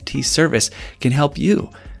NFT service can help you,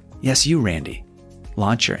 yes, you, Randy,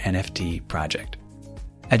 launch your NFT project.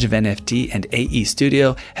 Edge of NFT and AE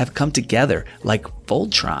Studio have come together like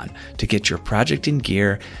Voltron to get your project in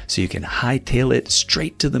gear so you can hightail it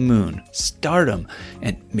straight to the moon, stardom,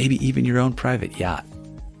 and maybe even your own private yacht.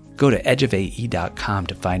 Go to edgeofae.com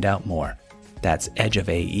to find out more. That's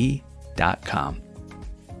edgeofae.com.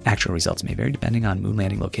 Actual results may vary depending on moon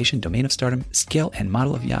landing location, domain of stardom, scale and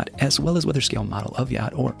model of yacht, as well as whether scale, model of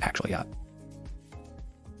yacht, or actual yacht.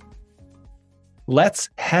 Let's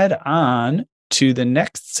head on to the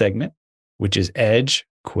next segment, which is Edge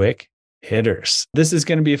Quick Hitters. This is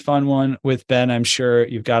going to be a fun one with Ben. I'm sure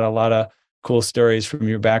you've got a lot of cool stories from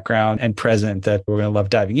your background and present that we're going to love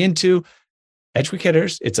diving into. Edge Quick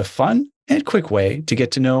Hitters, it's a fun and quick way to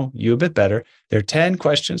get to know you a bit better. There are 10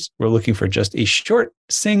 questions. We're looking for just a short,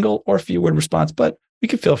 single, or few word response, but we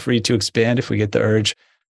can feel free to expand if we get the urge.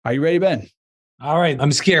 Are you ready, Ben? All right.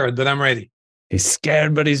 I'm scared, but I'm ready. He's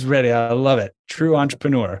scared, but he's ready. I love it. True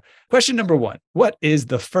entrepreneur. Question number 1. What is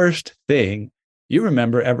the first thing you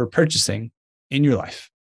remember ever purchasing in your life?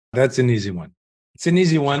 That's an easy one. It's an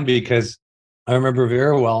easy one because I remember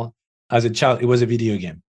very well as a child, it was a video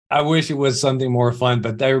game. I wish it was something more fun,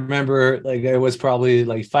 but I remember like I was probably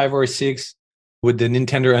like 5 or 6 with the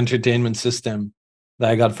Nintendo Entertainment System that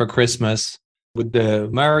I got for Christmas with the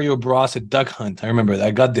Mario Bros. Duck Hunt. I remember that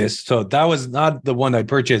I got this. So that was not the one I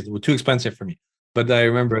purchased. It was too expensive for me. But I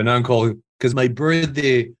remember an uncle, because my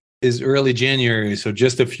birthday is early January. So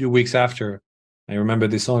just a few weeks after, I remember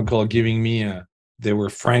this uncle giving me, they were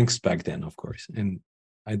francs back then, of course. And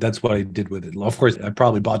that's what I did with it. Of course, I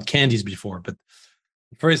probably bought candies before, but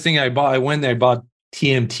the first thing I bought, I bought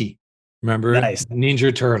TMT. Remember? Nice.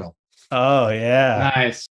 Ninja Turtle. Oh, yeah.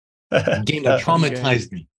 Nice. A game that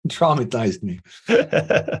traumatized me. Traumatized me.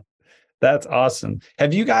 That's awesome.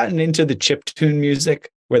 Have you gotten into the chiptune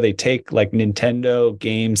music where they take like Nintendo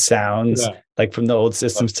game sounds like from the old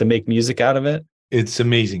systems to make music out of it? It's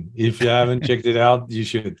amazing. If you haven't checked it out, you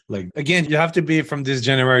should. Like, again, you have to be from this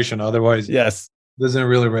generation. Otherwise, yes, it doesn't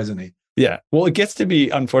really resonate. Yeah. Well, it gets to be,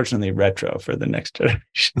 unfortunately, retro for the next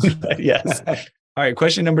generation. But yes. All right.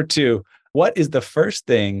 Question number 2. What is the first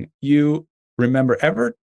thing you remember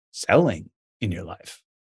ever selling in your life?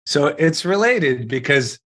 So it's related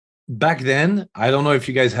because back then, I don't know if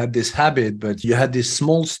you guys had this habit, but you had this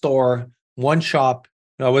small store, one shop.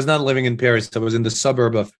 No, I was not living in Paris. I was in the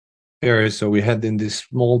suburb of Paris. So we had in this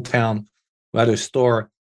small town, we had a store,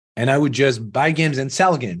 and I would just buy games and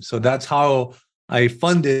sell games. So that's how I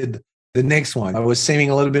funded the next one. I was saving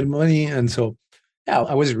a little bit of money. And so, yeah,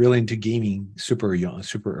 I was really into gaming super young,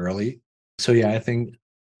 super early. So, yeah, I think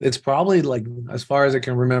it's probably like, as far as I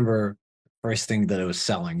can remember, first thing that I was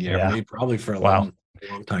selling. Yeah. Probably for a long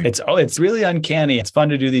time. It's really uncanny. It's fun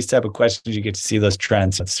to do these type of questions. You get to see those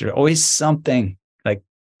trends. There's always something like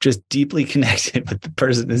just deeply connected with the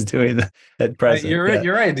person who's doing that at present.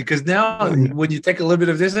 You're right. Because now when you take a little bit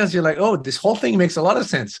of distance, you're like, oh, this whole thing makes a lot of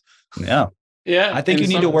sense. Yeah. Yeah. I think you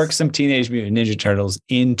need to work some Teenage Mutant Ninja Turtles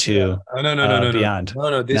into Beyond.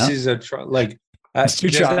 No. This is actually,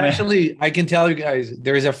 I can tell you guys,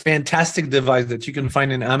 there is a fantastic device that you can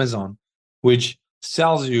find in Amazon, which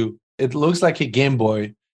sells you. It looks like a Game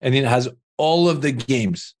Boy, and it has all of the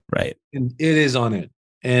games. Right. And it is on it.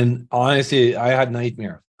 And honestly, I had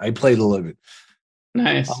nightmare. I played a little bit.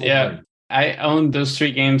 Nice. Yeah. I owned those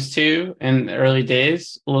 3 games too in the early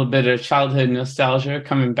days. A little bit of childhood nostalgia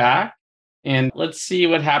coming back. And let's see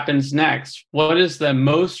what happens next. What is the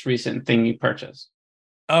most recent thing you purchased?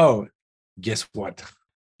 Oh, guess what?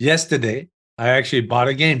 Yesterday, I actually bought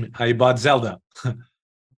a game. I bought Zelda.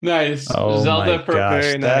 Nice. Oh Zelda my gosh,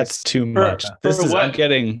 very nice. That's too much. I'm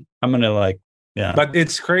going to But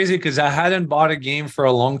it's crazy because I hadn't bought a game for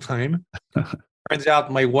a long time. Turns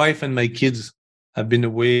out my wife and my kids have been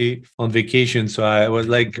away on vacation. So I was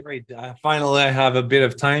like, great, finally I have a bit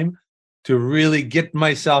of time to really get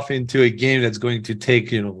myself into a game that's going to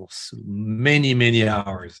take, many, many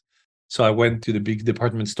hours. So I went to the big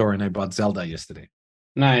department store and I bought Zelda yesterday.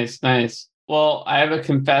 Nice. Well, I have a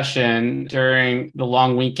confession. During the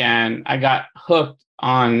long weekend, I got hooked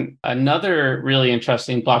on another really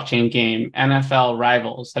interesting blockchain game, NFL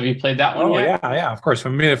Rivals. Have you played that one yet? Yeah, of course.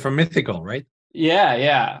 From Mythical, right?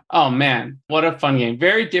 Yeah. Oh, man. What a fun game.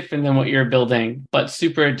 Very different than what you're building, but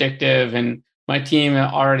super addictive. And my team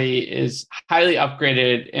already is highly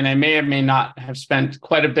upgraded, and I may or may not have spent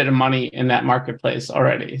quite a bit of money in that marketplace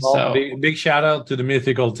already. Well, so big shout out to the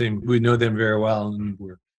Mythical team. We know them very well, and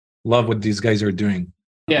we love what these guys are doing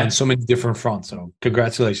on so many different fronts. So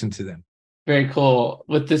congratulations to them. Very cool.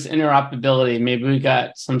 With this interoperability, maybe we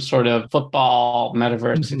got some sort of football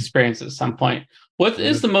metaverse experience at some point. What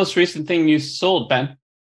is the most recent thing you sold, Ben?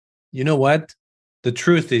 You know what? The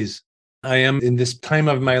truth is, I am in this time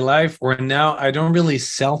of my life where now I don't really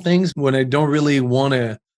sell things. When I don't really want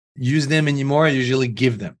to use them anymore, I usually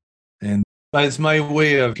give them. And it's my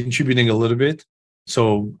way of contributing a little bit.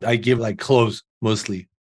 So I give like clothes mostly.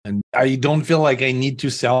 And I don't feel like I need to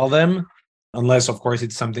sell them unless, of course,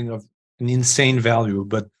 it's something of an insane value.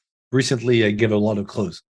 But recently I give a lot of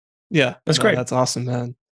clothes. Yeah, that's great. That's awesome,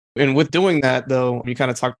 man. And with doing that, though, you kind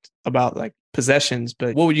of talked about like possessions,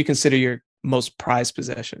 but what would you consider your most prized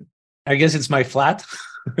possession? I guess it's my flat.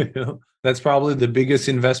 That's probably the biggest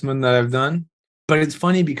investment that I've done. But it's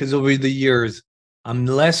funny because over the years, I'm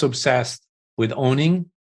less obsessed with owning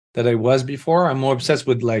than I was before. I'm more obsessed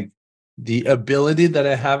with like the ability that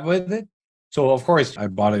I have with it. So of course, I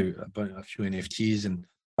bought a few NFTs and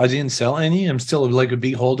I didn't sell any. I'm still like a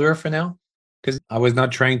big holder for now. because I was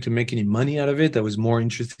not trying to make any money out of it. I was more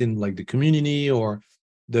interested in like the community or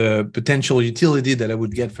the potential utility that I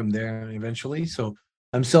would get from there eventually. So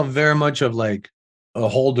I'm still very much of like a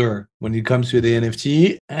holder when it comes to the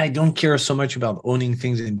NFT. And I don't care so much about owning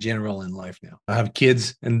things in general in life now. I have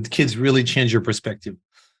kids, and kids really change your perspective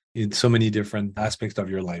in so many different aspects of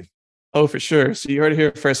your life. Oh, for sure. So you heard it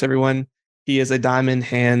here first, everyone. He is a diamond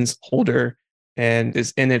hands holder and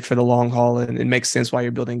is in it for the long haul. And it makes sense why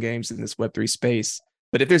you're building games in this Web3 space.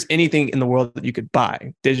 But if there's anything in the world that you could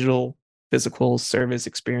buy, digital, physical, service,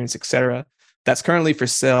 experience, etc., that's currently for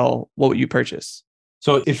sale, what would you purchase?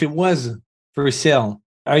 So if it was for sale,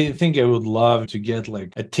 I think I would love to get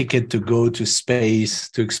like a ticket to go to space,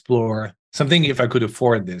 to explore something. If I could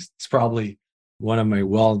afford this, it's probably one of my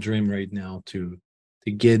wild dream right now to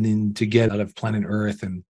get out of planet Earth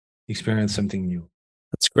and experience something new.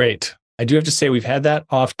 That's great. I do have to say we've had that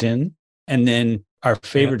often. And then our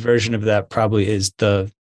favorite version of that probably is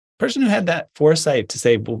the person who had that foresight to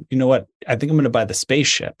say, well, you know what? I think I'm going to buy the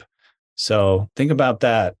spaceship. So think about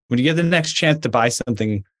that. When you get the next chance to buy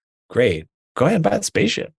something great, go ahead and buy the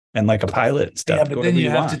spaceship and like a pilot and stuff. Yeah, but then you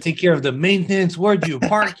have to take care of the maintenance. Where do you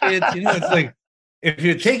park it? It's like, if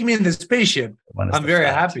you take me in the spaceship, I'm very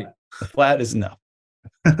happy. The flat is enough.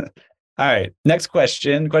 All right. Next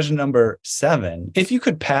question. Question number 7. If you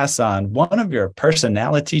could pass on one of your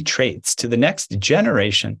personality traits to the next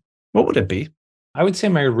generation, what would it be? I would say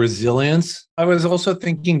my resilience. I was also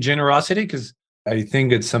thinking generosity because I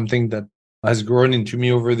think it's something that has grown into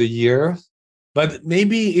me over the years. But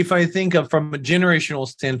maybe if I think of from a generational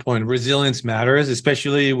standpoint, resilience matters,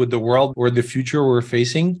 especially with the world or the future we're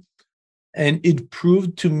facing. And it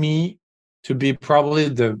proved to me to be probably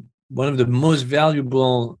one of the most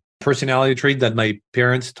valuable personality trait that my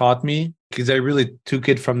parents taught me, because I really took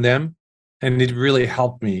it from them and it really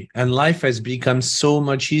helped me. And life has become so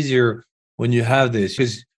much easier when you have this,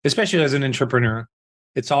 because especially as an entrepreneur,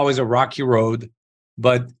 it's always a rocky road.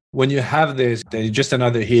 But when you have this, there's just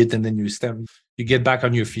another hit and then you get back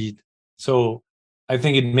on your feet. So I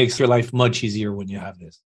think it makes your life much easier when you have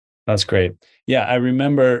this. That's great. Yeah, I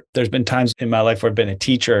remember there's been times in my life where I've been a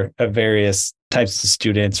teacher of various types of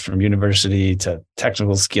students, from university to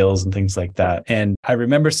technical skills and things like that. And I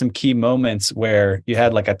remember some key moments where you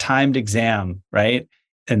had like a timed exam, right?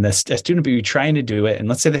 And a student would be trying to do it. And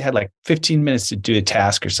let's say they had like 15 minutes to do a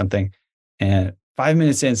task or something. And 5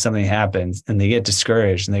 minutes in, something happens and they get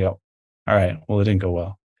discouraged and they go, all right, well, it didn't go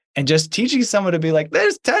well. And just teaching someone to be like,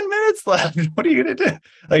 there's 10 minutes left. What are you going to do?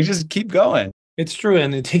 Like, just keep going. It's true.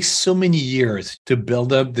 And it takes so many years to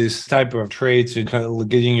build up this type of traits and kind of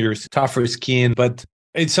getting your tougher skin. But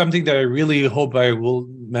it's something that I really hope I will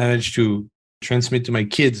manage to transmit to my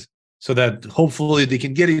kids so that hopefully they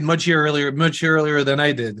can get it much earlier than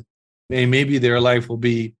I did. And maybe their life will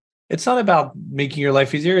be, it's not about making your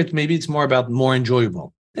life easier. It's more about more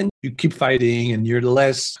enjoyable. And you keep fighting and you're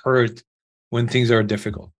less hurt when things are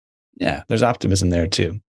difficult. Yeah, there's optimism there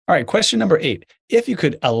too. All right, question number 8. If you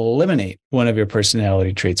could eliminate one of your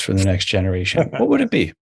personality traits for the next generation, what would it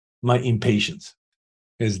be? My impatience,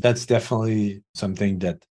 because that's definitely something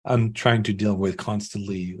that I'm trying to deal with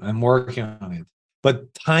constantly. I'm working on it.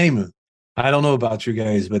 But time, I don't know about you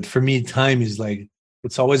guys, but for me, time is like,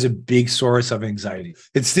 it's always a big source of anxiety.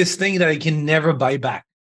 It's this thing that I can never buy back.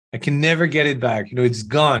 I can never get it back. It's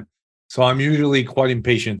gone. So I'm usually quite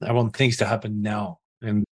impatient. I want things to happen now.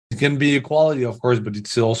 And it can be a quality, of course, but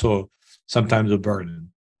it's also sometimes a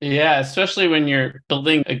burden. Yeah, especially when you're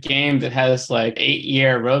building a game that has like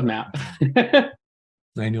 8-year roadmap.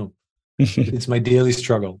 I know. It's my daily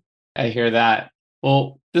struggle. I hear that.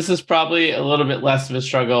 Well, this is probably a little bit less of a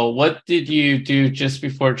struggle. What did you do just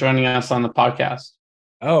before joining us on the podcast?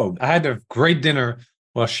 Oh, I had a great dinner.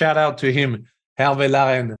 Well, shout out to him, Hervé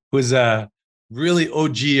Larenne, who's a really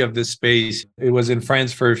OG of the space. It was in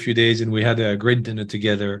France for a few days, and we had a great dinner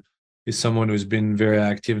together. He's someone who's been very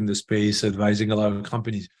active in the space, advising a lot of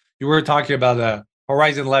companies. You were talking about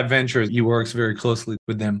Horizon Lab Ventures. He works very closely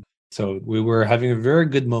with them. So we were having a very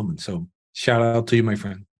good moment. So shout out to you, my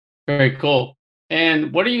friend. Very cool.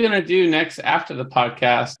 And what are you going to do next after the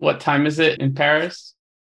podcast? What time is it in Paris?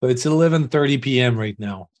 So it's 11:30 p.m. right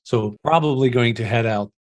now. So probably going to head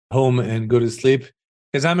out home and go to sleep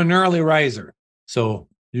because I'm an early riser. So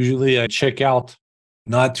usually I check out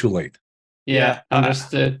not too late. Yeah,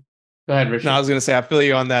 understood. Go ahead, Richard. No, I was going to say, I feel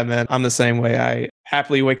you on that, man. I'm the same way. I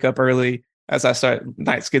happily wake up early as I start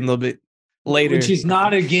nights getting a little bit later. Which is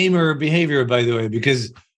not a gamer behavior, by the way,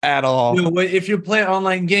 because at all. If you play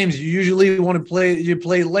online games, you usually want to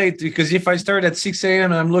play late, because if I start at 6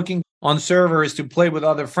 a.m. and I'm looking on servers to play with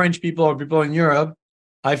other French people or people in Europe,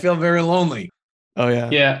 I feel very lonely. Oh yeah.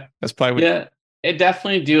 Yeah. That's probably what. Yeah. It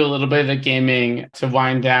definitely do a little bit of the gaming to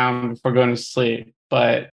wind down before going to sleep.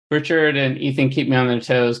 But Richard and Ethan keep me on their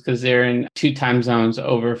toes because they're in 2 time zones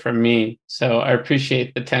over from me. So I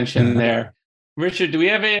appreciate the tension there. Richard, do we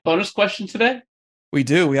have a bonus question today? We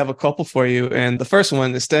do. We have a couple for you. And the first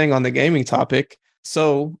one is staying on the gaming topic.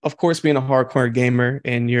 So, of course, being a hardcore gamer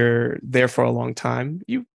and you're there for a long time,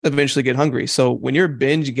 you eventually get hungry. So when you're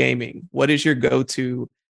binge gaming, what is your go-to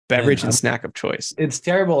beverage and snack of choice? It's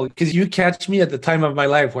terrible because you catch me at the time of my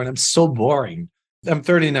life when I'm so boring. I'm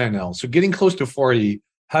 39 now. So getting close to 40,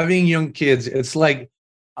 having young kids, it's like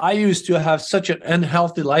I used to have such an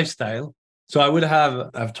unhealthy lifestyle. So I would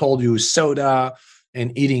have, I've told you, soda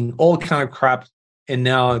and eating all kind of crap. And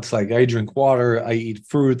now it's like I drink water, I eat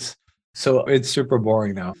fruits. So it's super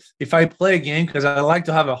boring now. If I play a game, because I like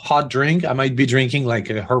to have a hot drink, I might be drinking like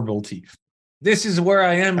a herbal tea. This is where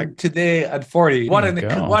I am today at 40. What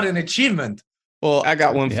an achievement. Well, I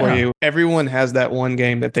got one for you. Everyone has that one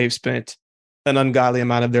game that they've spent an ungodly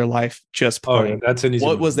amount of their life just playing. That's an easy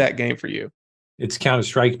What one. was that game for you? It's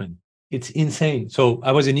Counter-Strike, man. It's insane. So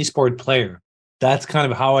I was an esport player. That's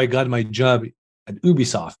kind of how I got my job at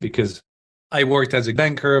Ubisoft, because I worked as a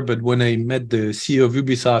banker, but when I met the CEO of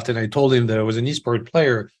Ubisoft and I told him that I was an esport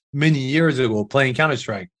player many years ago playing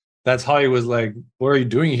Counter-Strike, that's how he was like, what are you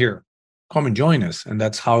doing here? Come and join us. And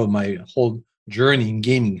that's how my whole journey in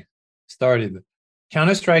gaming started.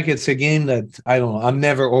 Counter-Strike, it's a game that, I don't know, I'm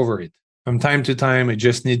never over it. From time to time, I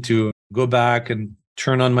just need to go back and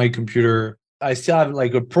turn on my computer. I still have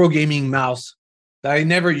like a pro gaming mouse that I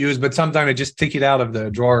never use, but sometimes I just take it out of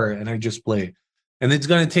the drawer and I just play. And it's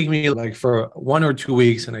going to take me like for 1 or 2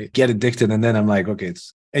 weeks and I get addicted. And then I'm like, okay,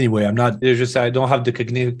 anyway, I don't have the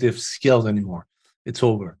cognitive skills anymore. It's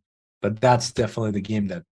over. But that's definitely the game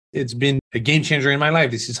that it's been a game changer in my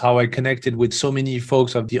life. This is how I connected with so many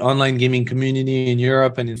folks of the online gaming community in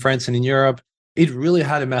Europe and in France and in Europe. It really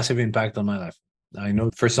had a massive impact on my life. I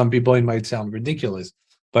know for some people it might sound ridiculous,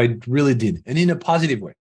 but it really did. And in a positive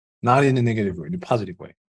way, not in a negative way, in a positive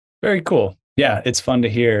way. Very cool. Yeah, it's fun to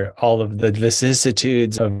hear all of the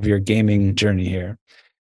vicissitudes of your gaming journey here.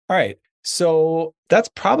 All right. So that's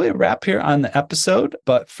probably a wrap here on the episode.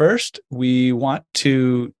 But first, we want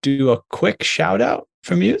to do a quick shout out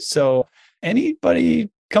from you. So anybody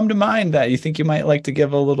come to mind that you think you might like to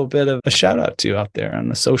give a little bit of a shout out to out there on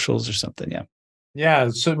the socials or something? Yeah. Yeah.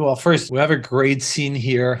 So, well, first, we have a great scene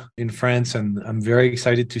here in France, and I'm very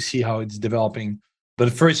excited to see how it's developing. But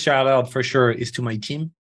the first shout out for sure is to my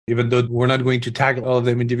team. Even though we're not going to tag all of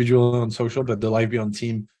them individually on social, but the Live Beyond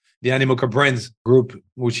team, the Animoca Brands group,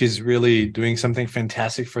 which is really doing something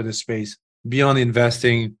fantastic for the space. Beyond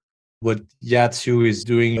investing, what Yatsu is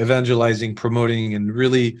doing, evangelizing, promoting, and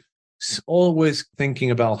really always thinking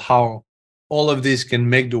about how all of this can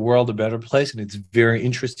make the world a better place. And it's very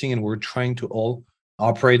interesting. And we're trying to all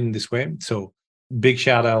operate in this way. So big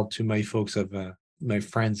shout out to my folks of my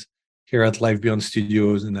friends here at Live Beyond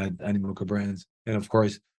Studios and at Animoca Brands. And of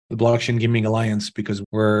course, the Blockchain Gaming Alliance, because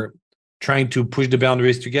we're trying to push the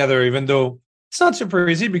boundaries together, even though it's not super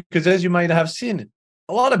easy, because as you might have seen,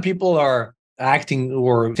 a lot of people are acting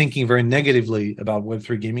or thinking very negatively about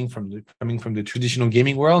Web3 gaming coming from the traditional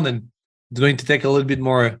gaming world. And it's going to take a little bit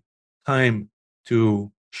more time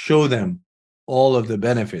to show them all of the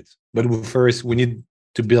benefits. But first, we need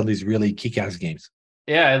to build these really kick-ass games.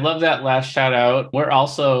 Yeah, I love that last shout out. We're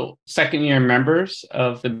also second-year members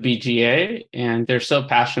of the BGA, and they're so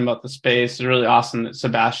passionate about the space. It's really awesome that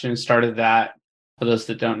Sebastian started that. For those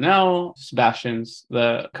that don't know, Sebastian's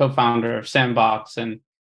the co-founder of Sandbox, and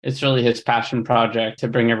it's really his passion project to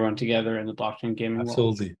bring everyone together in the blockchain gaming world.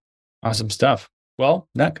 Absolutely. Awesome stuff. Well,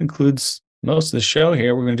 that concludes most of the show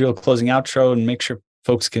here. We're going to do a closing outro and make sure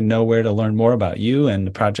folks can know where to learn more about you and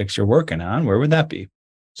the projects you're working on. Where would that be?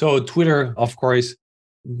 So Twitter, of course,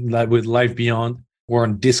 with Live Beyond. We're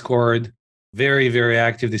on Discord, very, very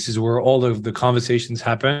active. This is where all of the conversations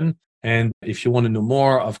happen. And if you want to know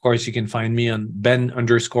more, of course, you can find me on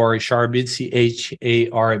Ben_Charbit,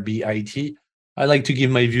 Charbit. I like to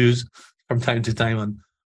give my views from time to time on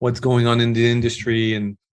what's going on in the industry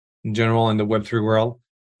and in general in the Web3 world.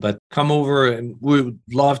 But come over and we would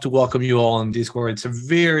love to welcome you all on Discord. It's a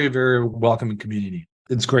very, very welcoming community.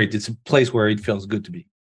 It's great. It's a place where it feels good to be.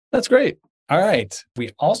 That's great. All right. We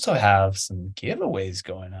also have some giveaways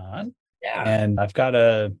going on. Yeah. And I've got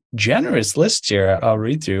a generous list here I'll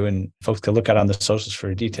read through, and folks can look out on the socials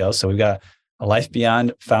for details. So we've got a Life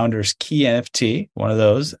Beyond Founders Key NFT, one of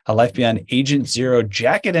those, a Life Beyond Agent Zero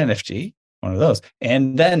Jacket NFT, one of those,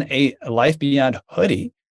 and then a Life Beyond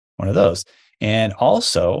hoodie, one of those, and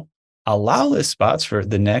also allow list spots for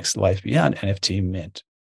the next Life Beyond NFT mint.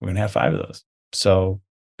 We're going to have 5 of those. So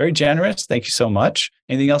very generous. Thank you so much.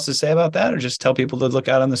 Anything else to say about that, or just tell people to look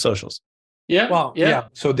out on the socials? Yeah. Well, yeah.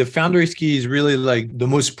 So the Founders Key is really like the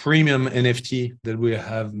most premium NFT that we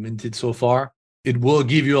have minted so far. It will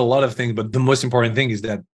give you a lot of things, but the most important thing is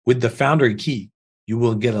that with the Founder Key, you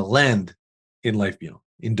will get a land in Life Beyond,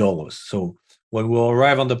 in Dolos. So when we'll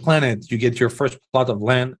arrive on the planet, you get your first plot of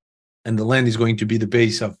land, and the land is going to be the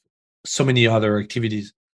base of so many other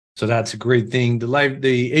activities. So that's a great thing.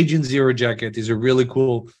 The Agent Zero jacket is a really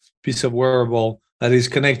cool piece of wearable that is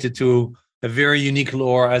connected to a very unique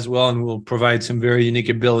lore as well, and will provide some very unique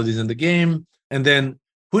abilities in the game. And then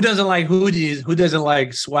who doesn't like hoodies? Who doesn't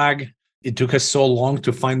like swag? It took us so long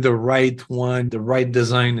to find the right one, the right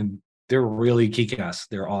design, and they're really kick-ass.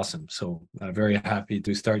 They're awesome. So I'm very happy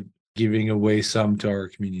to start giving away some to our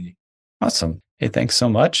community. Awesome. Hey, thanks so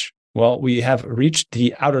much. Well, we have reached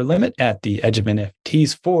the outer limit at the Edge of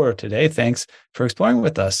NFTs for today. Thanks for exploring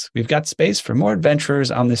with us. We've got space for more adventurers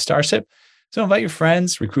on this starship. So invite your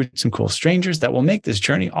friends, recruit some cool strangers that will make this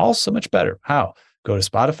journey all so much better. How? Go to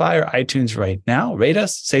Spotify or iTunes right now, rate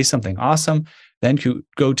us, say something awesome. Then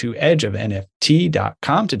go to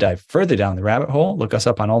edgeofnft.com to dive further down the rabbit hole. Look us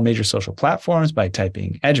up on all major social platforms by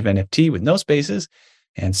typing Edge of NFT with no spaces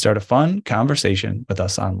and start a fun conversation with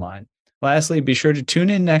us online. Lastly, be sure to tune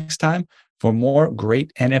in next time for more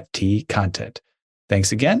great NFT content.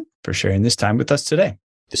 Thanks again for sharing this time with us today.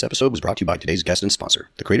 This episode was brought to you by today's guest and sponsor.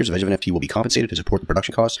 The creators of Edge of NFT will be compensated to support the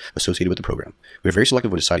production costs associated with the program. We are very selective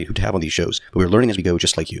when deciding who to have on these shows, but we are learning as we go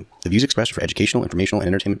just like you. The views expressed are for educational, informational, and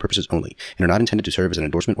entertainment purposes only, and are not intended to serve as an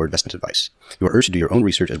endorsement or investment advice. You are urged to do your own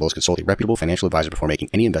research as well as consult a reputable financial advisor before making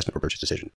any investment or purchase decision.